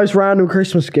is my most random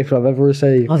Christmas gift I've ever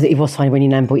received? Oh, it was funny when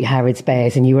your nan bought you Harrods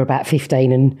bears and you were about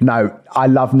 15 and No, I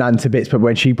love Nan to bits, but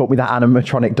when she bought me that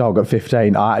animatronic dog at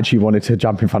 15, I actually wanted to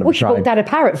jump in front of we a train. bought Dad a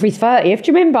parrot for his 30th.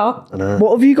 Do you remember?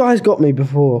 What have you guys got me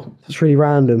before? That's really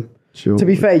random. Sure. To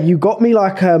be fair, you got me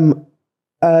like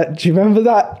do you remember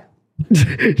that?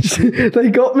 They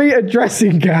got me a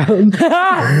dressing gown,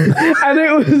 and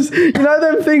it was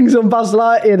them things on Buzz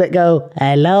Lightyear that go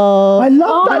hello. I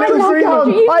love that I dressing love gown.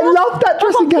 that. I love that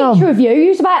dressing I got a picture gown. of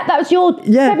you. That was your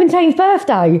 17th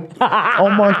birthday. Oh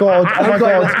my god! Oh my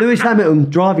god! Lewis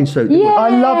Hamilton driving suit. didn't he? Yeah. I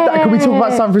love that. Can we talk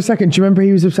about something for a second? Do you remember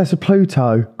he was obsessed with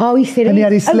Pluto? Oh, he said And he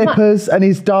had his slippers and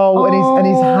his doll and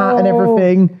his hat and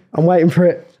everything. I'm waiting for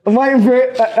it.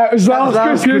 That was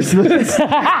last Christmas.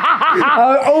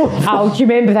 Oh, do you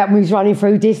remember that when he was running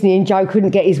through Disney and Joe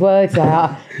couldn't get his words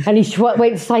out and he went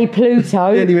to say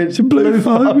Pluto? And he went to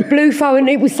Bluefo. Bluefo, and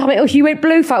it was something else. You went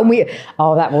Bluefo,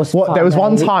 and that was What? fun, There was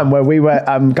one mate. time where we were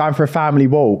going for a family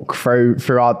walk through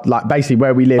our basically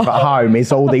where we live at home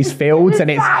is all these fields and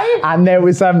there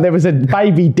was a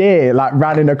baby deer like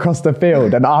running across the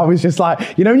field and I was just like,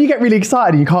 when you get really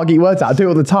excited and you can't get your words out, I do it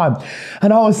all the time,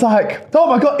 and I was like, oh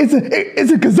my god,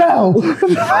 it's a gazelle.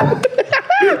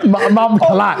 My mum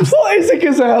collapsed. What is a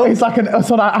gazelle? It's like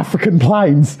it's on our African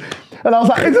plains. And I was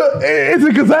like, it's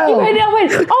a gazelle. And I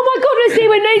went, oh my goodness, he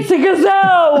went, it's a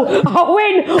gazelle. I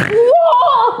went,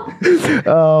 what?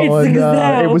 Oh, It's a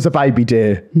gazelle. It was a baby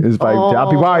deer. It was a baby deer.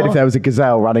 I'd be worried if there was a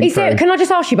gazelle running Is through. there, can I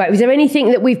just ask you about, was there anything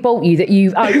that we've bought you that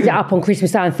you opened it up on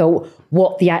Christmas Day and thought,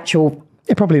 what the actual...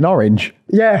 Yeah, probably an orange.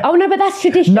 Yeah. Oh no, but that's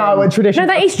tradition. No, a tradition. No,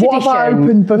 that is tradition. What have I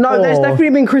opened before? No, there's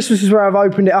definitely been Christmases where I've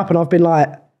opened it up and I've been like,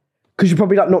 because you're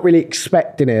probably like not really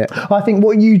expecting it. I think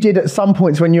what you did at some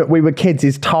points when we were kids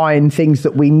is tying things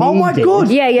that we needed. Oh my God.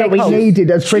 Yeah, that we cool. needed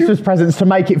as Christmas presents to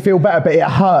make it feel better, but it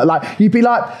hurt. Like I'd be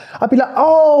like,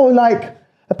 oh, like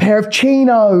a pair of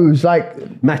chinos,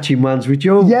 like Matching ones with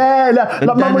George. yeah, like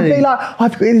mum would Danny. be like,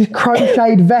 I've got this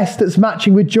crocheted vest that's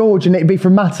matching with George, and it'd be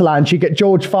from Matalan. She'd get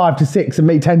George 5 to 6 and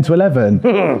me 10 to 11.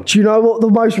 Do you know what the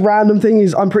most random thing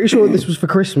is? I'm pretty sure this was for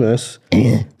Christmas.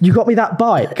 You got me that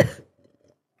bike.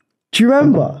 Do you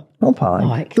remember? Not pie.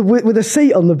 Like, With a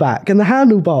seat on the back and the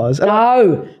handlebars. And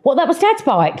no. What, that was Dad's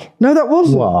bike? no, that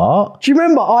wasn't. What? Do you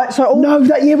remember? No,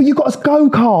 that year when you got us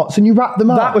go-karts and you wrapped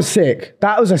them up. That was sick.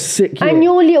 That was a sick year. And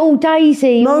your little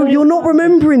Daisy. No, you're not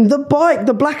remembering the bike,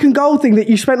 the black and gold thing that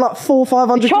you spent like $400-500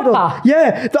 quid on. chopper?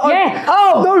 Yeah. Yeah.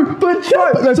 No, but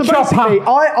The so chopper. basically,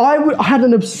 I had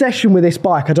an obsession with this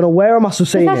bike. I don't know where I must have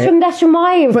seen it. That's from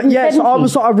my era. But from yeah, so I 70s.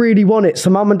 was like, I really want it. So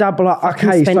mum and dad were like,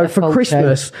 okay, spent so a for fortune.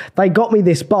 Christmas, they got me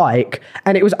this bike. bike,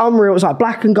 and it was unreal. It was like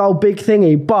black and gold, big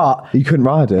thingy, but You couldn't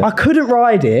ride it. I couldn't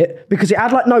ride it because it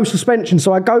had like no suspension.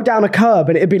 So I'd go down a curb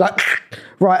and it'd be like,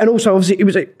 right. And also,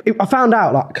 obviously, I found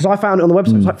out, like, because I found it on the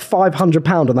website, it was like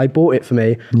 £500 and they bought it for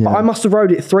me. But I must have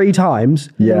rode it 3 times.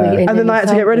 Yeah. And then they had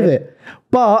to get rid of it.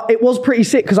 But it was pretty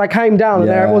sick because I came down and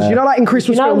there it was. You know, like in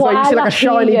Christmas films where you see like a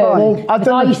shiny bike.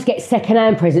 I used to get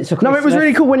second-hand presents for Christmas. No, it was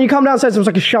really cool. When you come downstairs, there was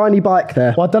like a shiny bike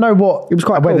there. Well, I don't know what It was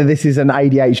quite whether cool. this is an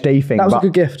ADHD thing. That was a but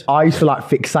good gift. I used to like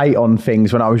fixate on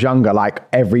things when I was younger, like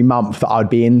every month that I'd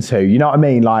be into. You know what I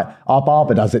mean? Like our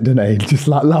barber does it, doesn't he? Just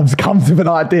like comes with an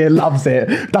idea, loves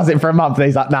it, does it for a month, and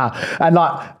he's like, nah. And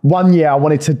like one year I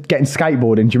wanted to get into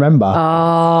skateboarding. Do you remember?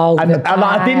 Oh, and like,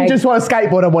 I didn't just want a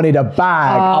skateboard. I wanted a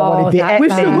bag. I wanted the that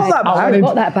We've still got that bag. I wanted,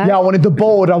 Got that bag. Yeah, I wanted the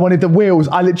board. I wanted the wheels.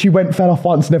 I literally fell off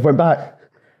once, never went back.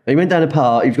 He went down the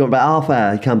park. He's got about half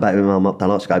hour. He came back with mum. Don't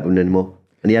like skateboarding anymore.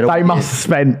 And he had. They must have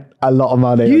spent a lot of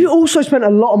money. You also spent a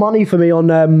lot of money for me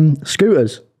on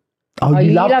scooters. oh, you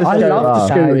you love love the I Scooter. love the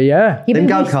Scooter. scooter, yeah. Yeah, Them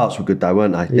but go we- karts were good though,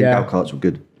 weren't they? Yeah. Them go karts were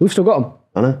good. We've still got them.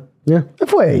 I know. Yeah.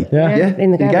 Have we? Yeah. Yeah.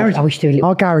 in the garage. I wish to do a little.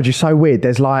 Our garage is so weird.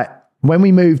 There's like, when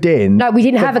we moved in, No, we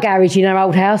didn't have a garage in our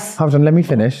old house. hold on, let me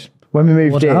finish. When we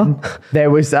moved in, What? there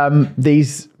was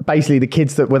these, basically the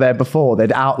kids that were there before,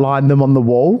 they'd outlined them on the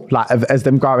wall, like as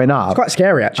them growing up. Quite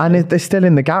scary, actually. And they're still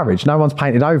in the garage. No one's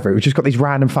painted over it. We've just got these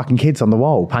random fucking kids on the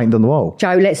wall, painted on the wall.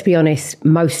 Joe, let's be honest.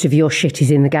 Most of your shit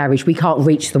is in the garage. We can't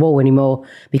reach the wall anymore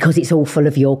because it's all full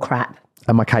of your crap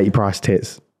And my Katie Price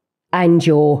tits. and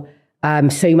your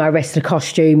sumo wrestler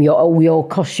costume. All your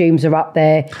costumes are up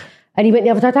there. And he went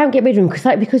the other day, don't get rid of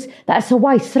them because that's a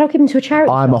waste. So I'll give them to a charity.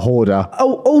 I'm a hoarder.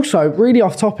 Oh, also, really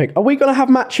off topic, are we going to have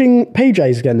matching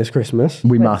PJs again this Christmas?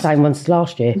 We The must. same ones as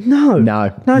last year. No.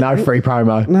 No free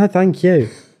promo. No, thank you.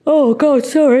 Oh, God,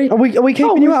 sorry. Are we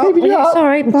keeping you up? Yeah,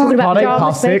 sorry. I'm talking about Can't eat pajamas,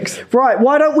 past babe. 6. Right,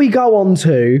 why don't we go on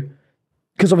to,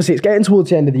 because obviously it's getting towards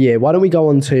the end of the year, why don't we go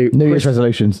on to, New Year's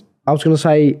resolutions. I was going to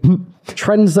say,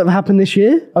 trends that have happened this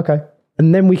year, Okay.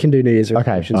 and then we can do New Year's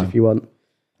resolutions fine. if you want.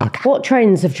 What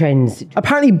trends of trends?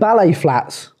 Apparently ballet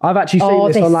flats. I've actually seen Oh,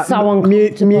 this they're on like so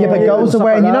uncomfortable. Yeah, but girls are stuff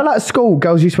wearing, like you know, that. like school,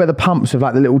 girls used to wear the pumps with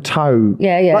like the little toe.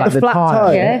 Yeah, yeah. Like the flat tire.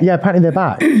 toe. Yeah. Yeah, apparently they're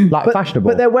back. Like fashionable.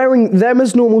 But they're wearing them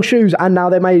as normal shoes, and now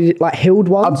they made it like heeled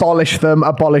ones. abolish them. Do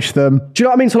you know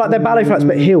what I mean? So like they're ballet flats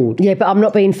but heeled. Yeah, but I'm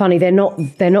not being funny. They're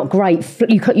not great.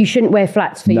 You shouldn't wear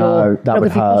flats for No, your that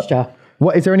would for your hurt. posture.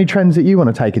 What, is there any trends that you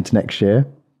want to take into next year?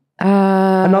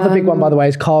 Another big one, by the way,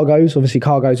 is cargos. Obviously,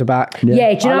 cargos are back.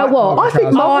 Yeah, do you know like what? I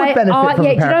think Mum would benefit from a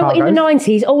yeah, do pair you of know what? In the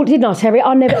cargos. 90s, didn't I, Terry?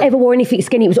 I never ever wore anything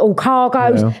skinny. It was all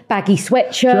cargos, Yeah. baggy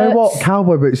sweatshirts. Do you know what?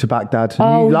 Cowboy boots are back, Dad.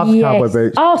 Oh, you love yes. cowboy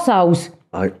boots. Arseholes.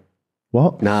 I,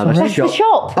 What? no, Sorry? that's That's the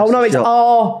shop. Oh no, it's Shop.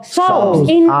 R. Soles.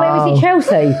 In where is it?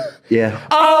 Chelsea. Yeah.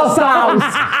 Arseholes!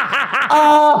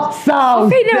 I Arseholes!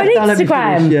 think they're Don't on let me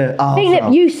Instagram. finish, yeah. I think that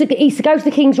Arseholes. he used to go to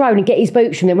the King's Road and get his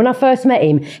boots from them. When I first met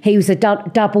him, he was a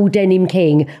double denim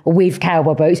king with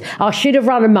cowboy boots. I should have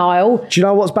run a mile. Do you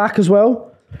know what's back as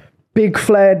well? Big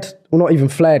flared, well not even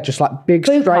flared, just like big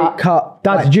Boot straight cut. cut.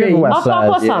 Dad, like did you ever jeans. wear I've got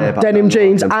flares? some. Yeah, but Denim I don't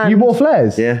jeans like them. and You wore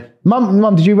flares? Yeah.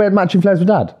 Mum, did you wear matching flares with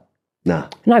Dad? Nah.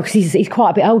 No, because he's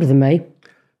quite a bit older than me.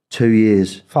 2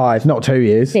 years. 5. Not 2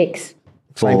 years. 6.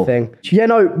 Same 4. thing. Yeah,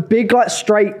 no, big like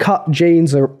straight cut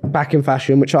jeans are back in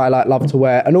fashion, which I like love to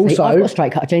wear. And I've also got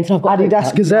straight cut jeans and I've got boot Adidas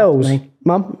cut. Gazelles. Me.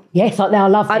 Mum? Yes, like now I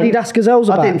love them. Adidas Gazelles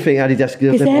are I back. didn't think Adidas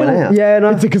Girls ever went Gazelle. out. Yeah, no.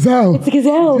 It's a gazelle. It's a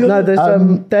gazelle. No,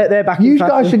 there's they're back You in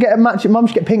fashion. guys should get a matching. Mum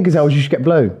should get pink gazelles. You should get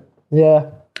blue. Yeah.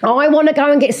 I want to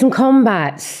go and get some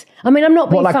combats. I mean, I'm not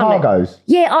being What, like funny. cargos?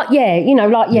 Yeah, you know,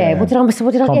 like, yeah. Yeah. What did I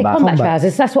get? Combat. Combat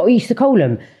trousers. That's what we used to call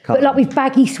them. But like with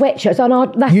baggy sweatshirts.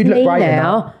 And that's You'd look me great in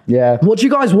now. that. Yeah. What do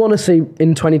you guys want to see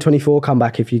in 2024 come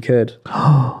back if you could?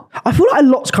 I feel like a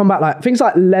lot's come back, like things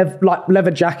like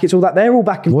leather jackets, all that. They're all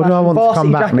back in What do fashion. I want to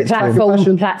come back Varsity next jackets, year? back in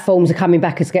fashion. Platforms are coming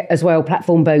back as well.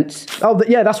 Platform boots. Oh,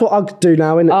 yeah, that's what I'll do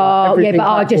now. Isn't it? Oh, yeah, but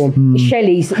I just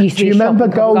Shelley's used to Do you be a shop remember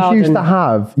in Covent girls used to Garden.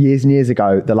 have years and years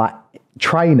ago the like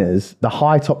trainers, the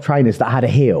high top trainers that had a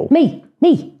heel? Me.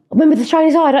 Remember the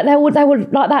trainers I had? They were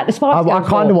like that. The Spice Girls. I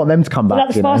kind of want them to come back. Like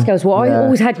the you know? Spice Girls were. I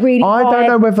always had really I high- don't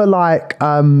know whether like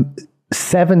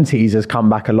 70s has come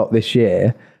back a lot this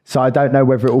year. So I don't know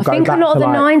whether it will I go think back a lot to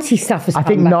of the like, 90s stuff has I come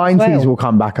think back 90s as well. will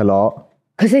come back a lot.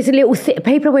 Because there's a little...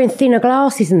 people are wearing thinner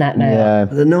glasses and that now. Yeah.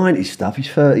 The 90s stuff, he's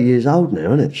 30 years old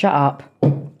now, isn't it? Shut up.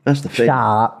 That's the thing.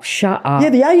 Sharp. Shut up. Yeah,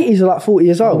 the 80s are like 40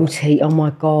 years old. 40. Oh,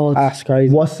 my God. That's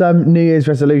crazy. What's New Year's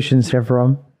resolutions for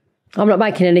everyone? I'm not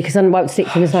making any because I won't stick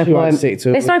to them. There's no You won't point. stick to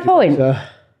it. There's no point.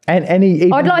 And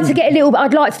any? I'd like to get a little.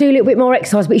 I'd like to do a little bit more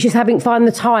exercise, but it's just having find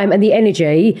the time and the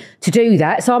energy to do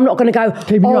that. So I'm not going to go.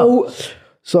 Keeping you Oh, up.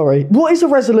 Sorry. What is a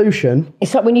resolution?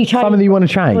 It's like when you change. Something that you want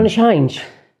to change. want to change.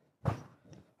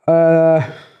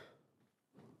 Don't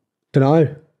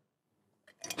know.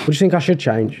 What do you think I should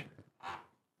change?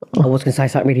 I was going to say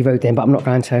something really rude then, but I'm not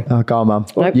going to. Oh, go on, Mum.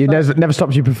 Nope. You never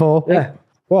stopped you before? Yeah.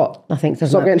 What? Nothing. Doesn't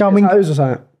Stop matter. getting tattoos or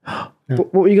something.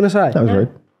 What were you going to say? That was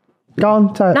rude. Go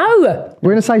on, say it. No.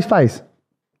 We're in a safe space.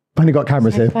 Only got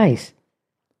cameras here. Face.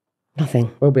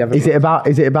 Nothing. We'll be having Is it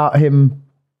about him?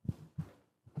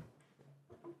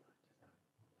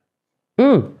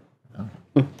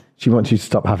 She wants you to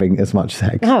stop having as much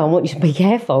sex. No, I want you to be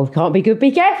careful. If you can't be good,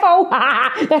 be careful.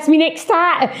 That's me next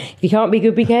tat. If you can't be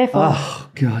good, be careful. Oh,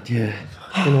 God,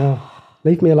 yeah.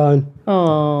 Leave me alone.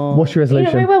 Oh. What's your You're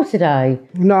not very resolution? well today.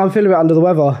 No, I'm feeling a bit under the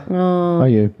weather. Are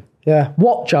you? Yeah.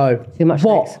 What, Joe? Too much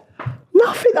What? sex.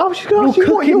 Nothing. I was just going to ask You're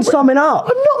you what cooking something up.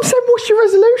 I'm not saying what's your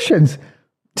resolutions.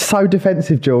 So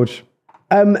defensive, George.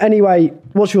 Anyway,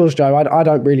 what's yours, Joe? I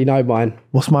don't really know mine.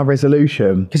 What's my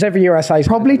resolution? Because every year I say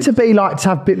Probably to be like to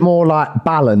have a bit more like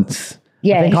balance.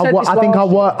 Yeah. I think You I said work. this I think I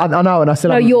last work. I know, and I still.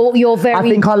 No, haven't- you're very. I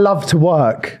think I love to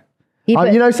work. Yeah,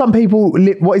 but- You know, some people.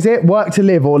 What is it? Work to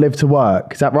live or live to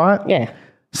work? Is that right? Yeah.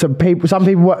 Some people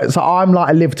work. So I'm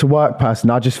like a live to work person.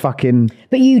 I just fucking.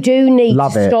 But you do need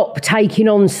Love to it. stop taking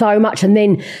on so much, and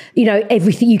then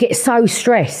everything you get so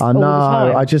stressed. I all the know.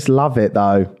 time. I just love it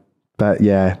though. But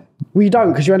yeah. Well, you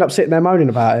don't because you end up sitting there moaning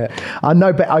about it. I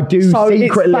know, but I do So it's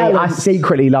secretly. I balance.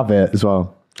 secretly love it as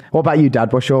well. What about you,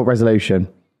 Dad? What's your resolution?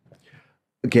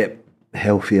 Get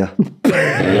healthier.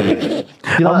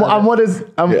 And what does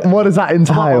that I'm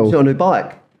entail? on a new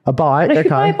bike. A bike, If you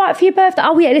buy a okay. bike for your birthday,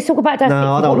 oh yeah, let's talk about that. No,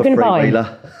 I What don't we're want a gonna buy.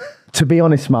 three-wheeler. To be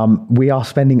honest, Mum, we are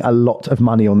spending a lot of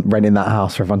money on renting that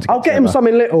house for everyone to get I'll get him together.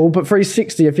 something little, but for his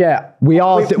 60th, yeah. We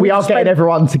are We've getting spent-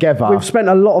 everyone together. We've spent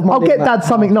a lot of money. I'll get on that Dad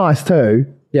something nice too.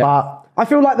 Yeah. But I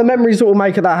feel like the memories that we'll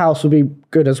make at that house will be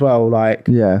good as well. Like,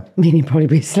 yeah. I mean, he'd probably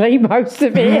be asleep most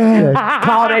of it.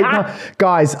 Can't eat-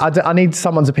 Guys, I need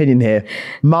someone's opinion here.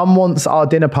 Mum wants our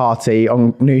dinner party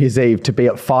on New Year's Eve to be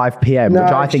at 5 p.m, No,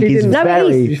 which I think she is didn't. No, it very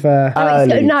is. to be fair.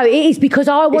 early. No, it is because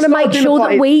I want It's to not a make dinner sure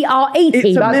party. that we are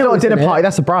eating. a That's meal, not a dinner isn't it? party,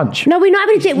 that's a brunch. No, we're not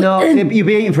having a dinner. No, you'll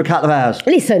be eating for a couple of hours.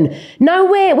 Listen,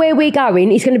 nowhere where we're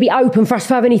going is going to be open for us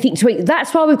to have anything to eat.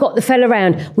 That's why we've got the fella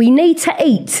around. We need to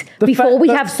eat before we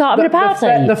have started a party.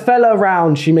 The fella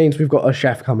round, she means we've got a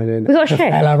chef coming in. We've got a chef.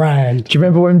 Fella round. Do you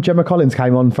remember when Gemma Collins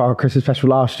came on for our Christmas special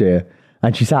last year?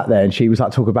 And she sat there and she was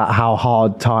like talking about how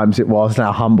hard times it was and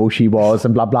how humble she was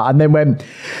and blah, blah. And then when,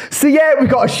 so yeah, we've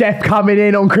got a chef coming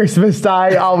in on Christmas Day.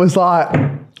 I was like,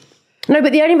 No,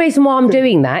 but the only reason why I'm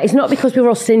doing that is not because we're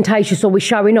ostentatious or we're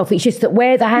showing off. It's just that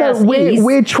where the house no, is.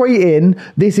 we're treating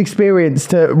this experience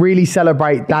to really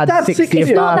celebrate Dad's Dad's 60th 60th.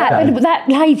 It's not birthday. that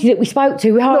lady that we spoke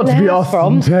to, we hired Not to the be house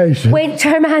from, ostentatious.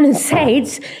 turned around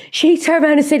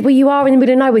and said, well, you are in the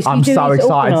middle of nowhere. So I'm you do so need to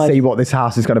excited to organise." see what this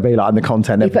house is going to be like and the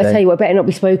content and But I tell everything. you what, it better not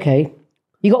be spooky.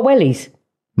 You got wellies.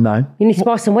 No. You need to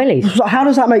buy some wellies. So how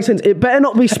does that make sense? It better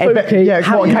not be spooky. Yeah,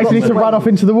 come on, in case we need to run off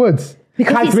into the woods. In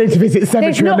case we need to visit the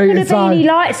there's cemetery not on New going to Year's be any Day.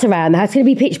 lights around there. It's going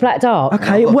to be pitch black dark.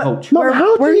 Okay, I've got where, culture. where,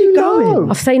 how where do are you know? going?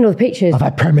 I've seen all the pictures. I've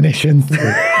had premonitions.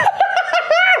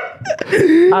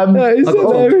 That is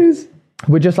hilarious.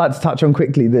 We'd just like to touch on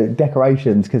quickly the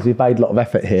decorations because we've made a lot of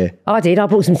effort here. I did. I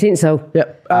brought some tinsel.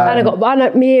 Yep. And I got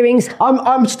my earrings.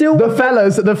 I'm still. The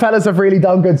fellas have really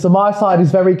done good. So my side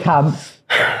is very camp.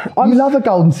 You love a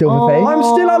gold and silver thing. I'm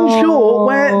still unsure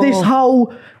where this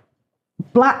whole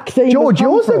black thing. George, has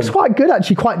come yours from. looks quite good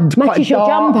actually. Quite Matches your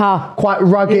dark, jumper. quite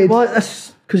rugged. Well,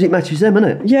 that's because it matches them, isn't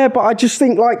it? Yeah, but I just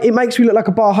think like it makes me look like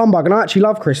a bar humbug, and I actually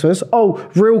love Christmas. Oh,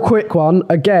 real quick one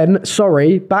again.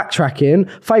 Sorry, backtracking.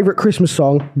 Favorite Christmas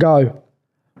song? Go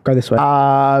this way,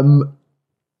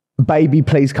 Baby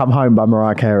Please Come Home by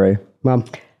Mariah Carey. Mum.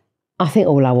 I think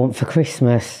all I want for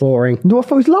Christmas. Boring. No, I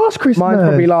thought it was last Christmas. Mine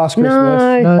probably last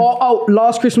Christmas. No. Oh,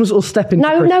 last Christmas or Step Into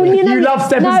No, Christmas. You love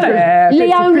Step no. Into Christmas.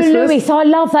 Leona Christmas. Lewis. I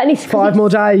love that. And it's 5 more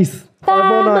days.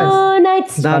 5 more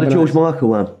nights. No, the George Michael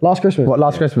one. Last Christmas. What,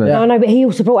 last Christmas? No, no, but he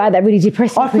also brought out that really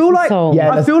depressing I feel Christmas like song.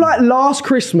 Yeah. I feel like Last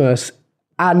Christmas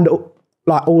and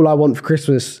like All I Want for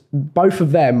Christmas, both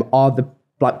of them are the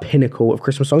like pinnacle of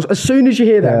Christmas songs. As soon as you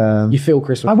hear them, you feel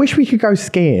Christmas. I wish we could go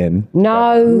skiing.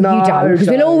 No, you don't. Because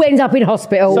we'll don't. all end up in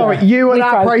hospital. Sorry, you and With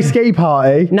that broken- pre-ski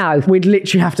party. No. We'd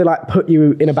literally have to like put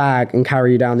you in a bag and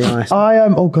carry you down the ice. I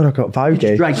oh god, I got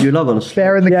Vogie. Drag you along on a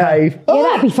There in the Yeah. cave. Yeah,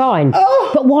 that'd be fine.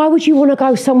 But why would you want to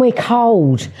go somewhere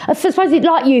cold? I suppose it's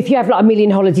like you, if you have like a million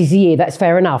holidays a year, that's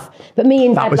fair enough. But me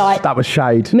and Dad, That was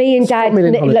shade. me and Dad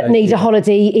million holidays, need a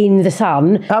holiday in the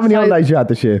sun. How many So- holidays you had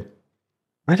this year?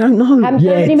 I don't know. How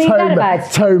many me and Dad have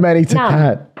had? Too many to None.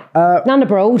 count. None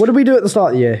abroad. What did we do at the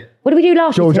start of the year? What did we do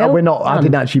last George, year? we're not. I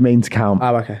didn't actually mean to count.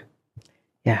 Oh, okay.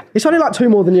 Yeah. It's only like 2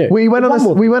 more than you. We went One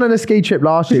more. on a ski trip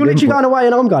last year. You're literally didn't going away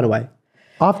and I'm going away.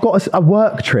 we? I've got a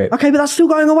work trip. Okay, but that's still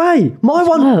going away. My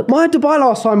work? my Dubai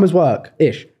last time was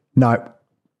work-ish. No.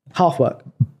 Half work.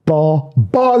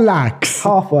 Bollocks.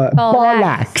 Half work.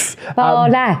 Bollocks.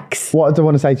 Bollocks. What do I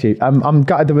want to say to you? I'm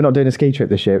gutted that we're not doing a ski trip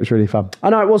this year. It was really fun. I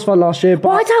know it was fun last year, but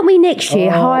Why don't we next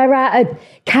year hire out a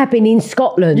cabin in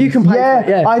Scotland? you can pay Yeah, for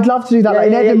it. Yeah, I'd love to do that Yeah, like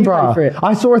in yeah, you Edinburgh. pay for it.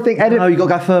 I saw a thing. No, Edinburgh. you got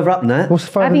to go further up than that. What's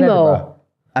further than Abbeymoor. Edinburgh?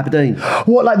 Aberdeen.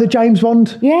 What, like the James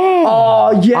Bond? Yeah.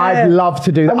 Oh, yeah. I'd love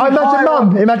to do that.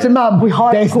 And we Imagine mum.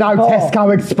 hire There's no a car.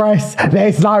 Tesco Express.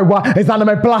 There's none of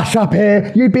my blush up here.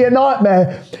 You'd be a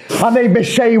nightmare. I need my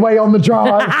Sheway on the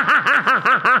drive.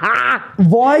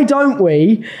 Why don't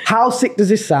we, how sick does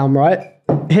this sound, right?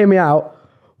 Hear me out.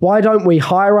 Why don't we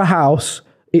hire a house,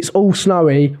 it's all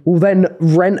snowy, we'll then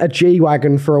rent a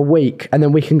G-Wagon for a week and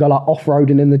then we can go like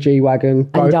off-roading in the G-Wagon,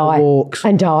 go And for die. walks.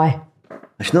 And die.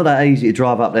 It's not that easy to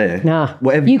drive up there. Nah.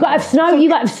 Whatever. You got to have snow. You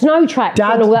got to have snow tracks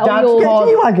and all that on your. can't-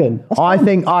 G-Wagon.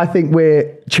 I think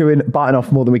we're biting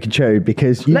off more than we can chew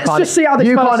because you Let's can't, just see how this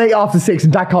you first- can't eat after 6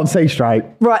 and Dad can't see straight.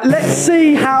 Right, let's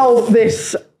see how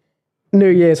this New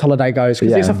Year's holiday goes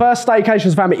because Yeah. it's the first staycation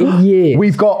as a family in years.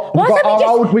 We've got Why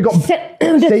don't we just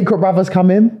just- secret brothers come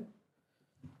in,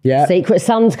 yeah. Secret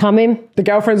Sons coming. The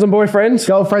girlfriends and boyfriends,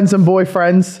 girlfriends and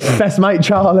boyfriends, best mate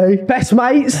Charlie. best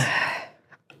mates,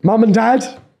 mum and dad,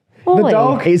 the Oi.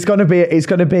 dog. It's gonna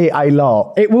be a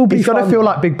lot. It will be It's gonna fun. feel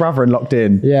like Big Brother and locked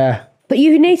in. Yeah. But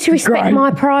you need to respect Great.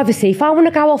 my privacy. If I want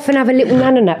to go off and have a little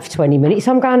nana nap for 20 minutes,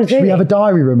 I'm going to do We it. have a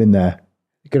diary room in there.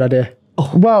 Good idea.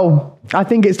 Well, I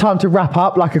think it's time to wrap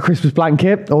up like a Christmas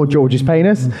blanket or George's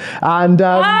penis. And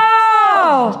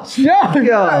Oh!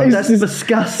 God, that's that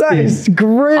disgusting. is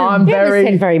grim. I'm You haven't said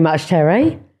very. very much,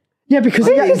 Terry. Yeah, because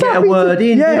Really? Is that get a me word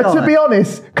in, Yeah, did to I? be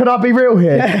honest, can I be real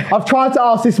here? I've tried to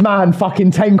ask this man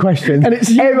fucking 10 questions. And it's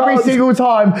you every answer- single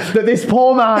time that this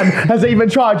poor man has even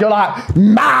tried, you're like,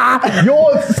 nah,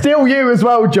 you're still you as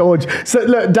well, George. So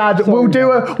look, Dad, we'll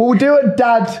do a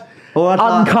dad Or I'd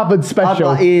like- uncovered special.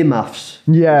 I'd like earmuffs.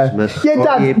 Yeah. Christmas, Yeah, or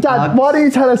Dad, earplugs. why don't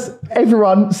you tell us,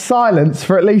 everyone, silence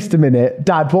for at least a minute.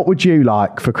 Dad, what would you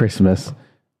like for Christmas?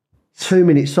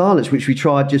 2-minute silence, which we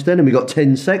tried just then, and we got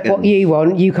 10 seconds. What you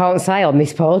want, you can't say on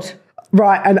this pod.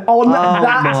 right, and on my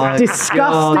that disgusting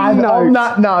God. And note, on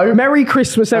that note, Merry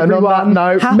Christmas, and everyone. on that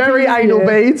note, Happy Merry New anal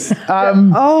Year. beads.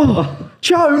 Oh,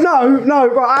 Joe, no,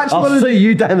 right. I actually I'll want to see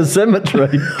you down the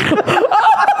cemetery.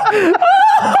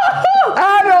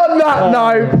 And on that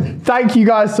note, thank you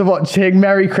guys for watching.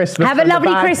 Merry Christmas. Have a from the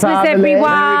lovely Bag Christmas, family. everyone.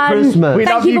 Merry Christmas. We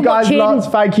Thank love you you for guys watching. lots.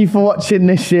 Thank you for watching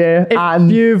this year.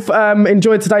 If you've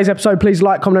enjoyed today's episode, please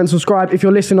like, comment, and subscribe. If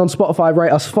you're listening on Spotify,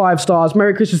 rate us 5 stars.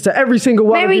 Merry Christmas to every single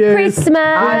one Merry of you. Christmas.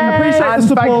 And appreciate and the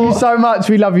support. thank you so much.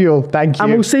 We love you all. Thank you.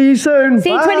 And we'll see you soon. See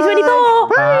you Bye. 2024.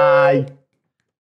 Bye.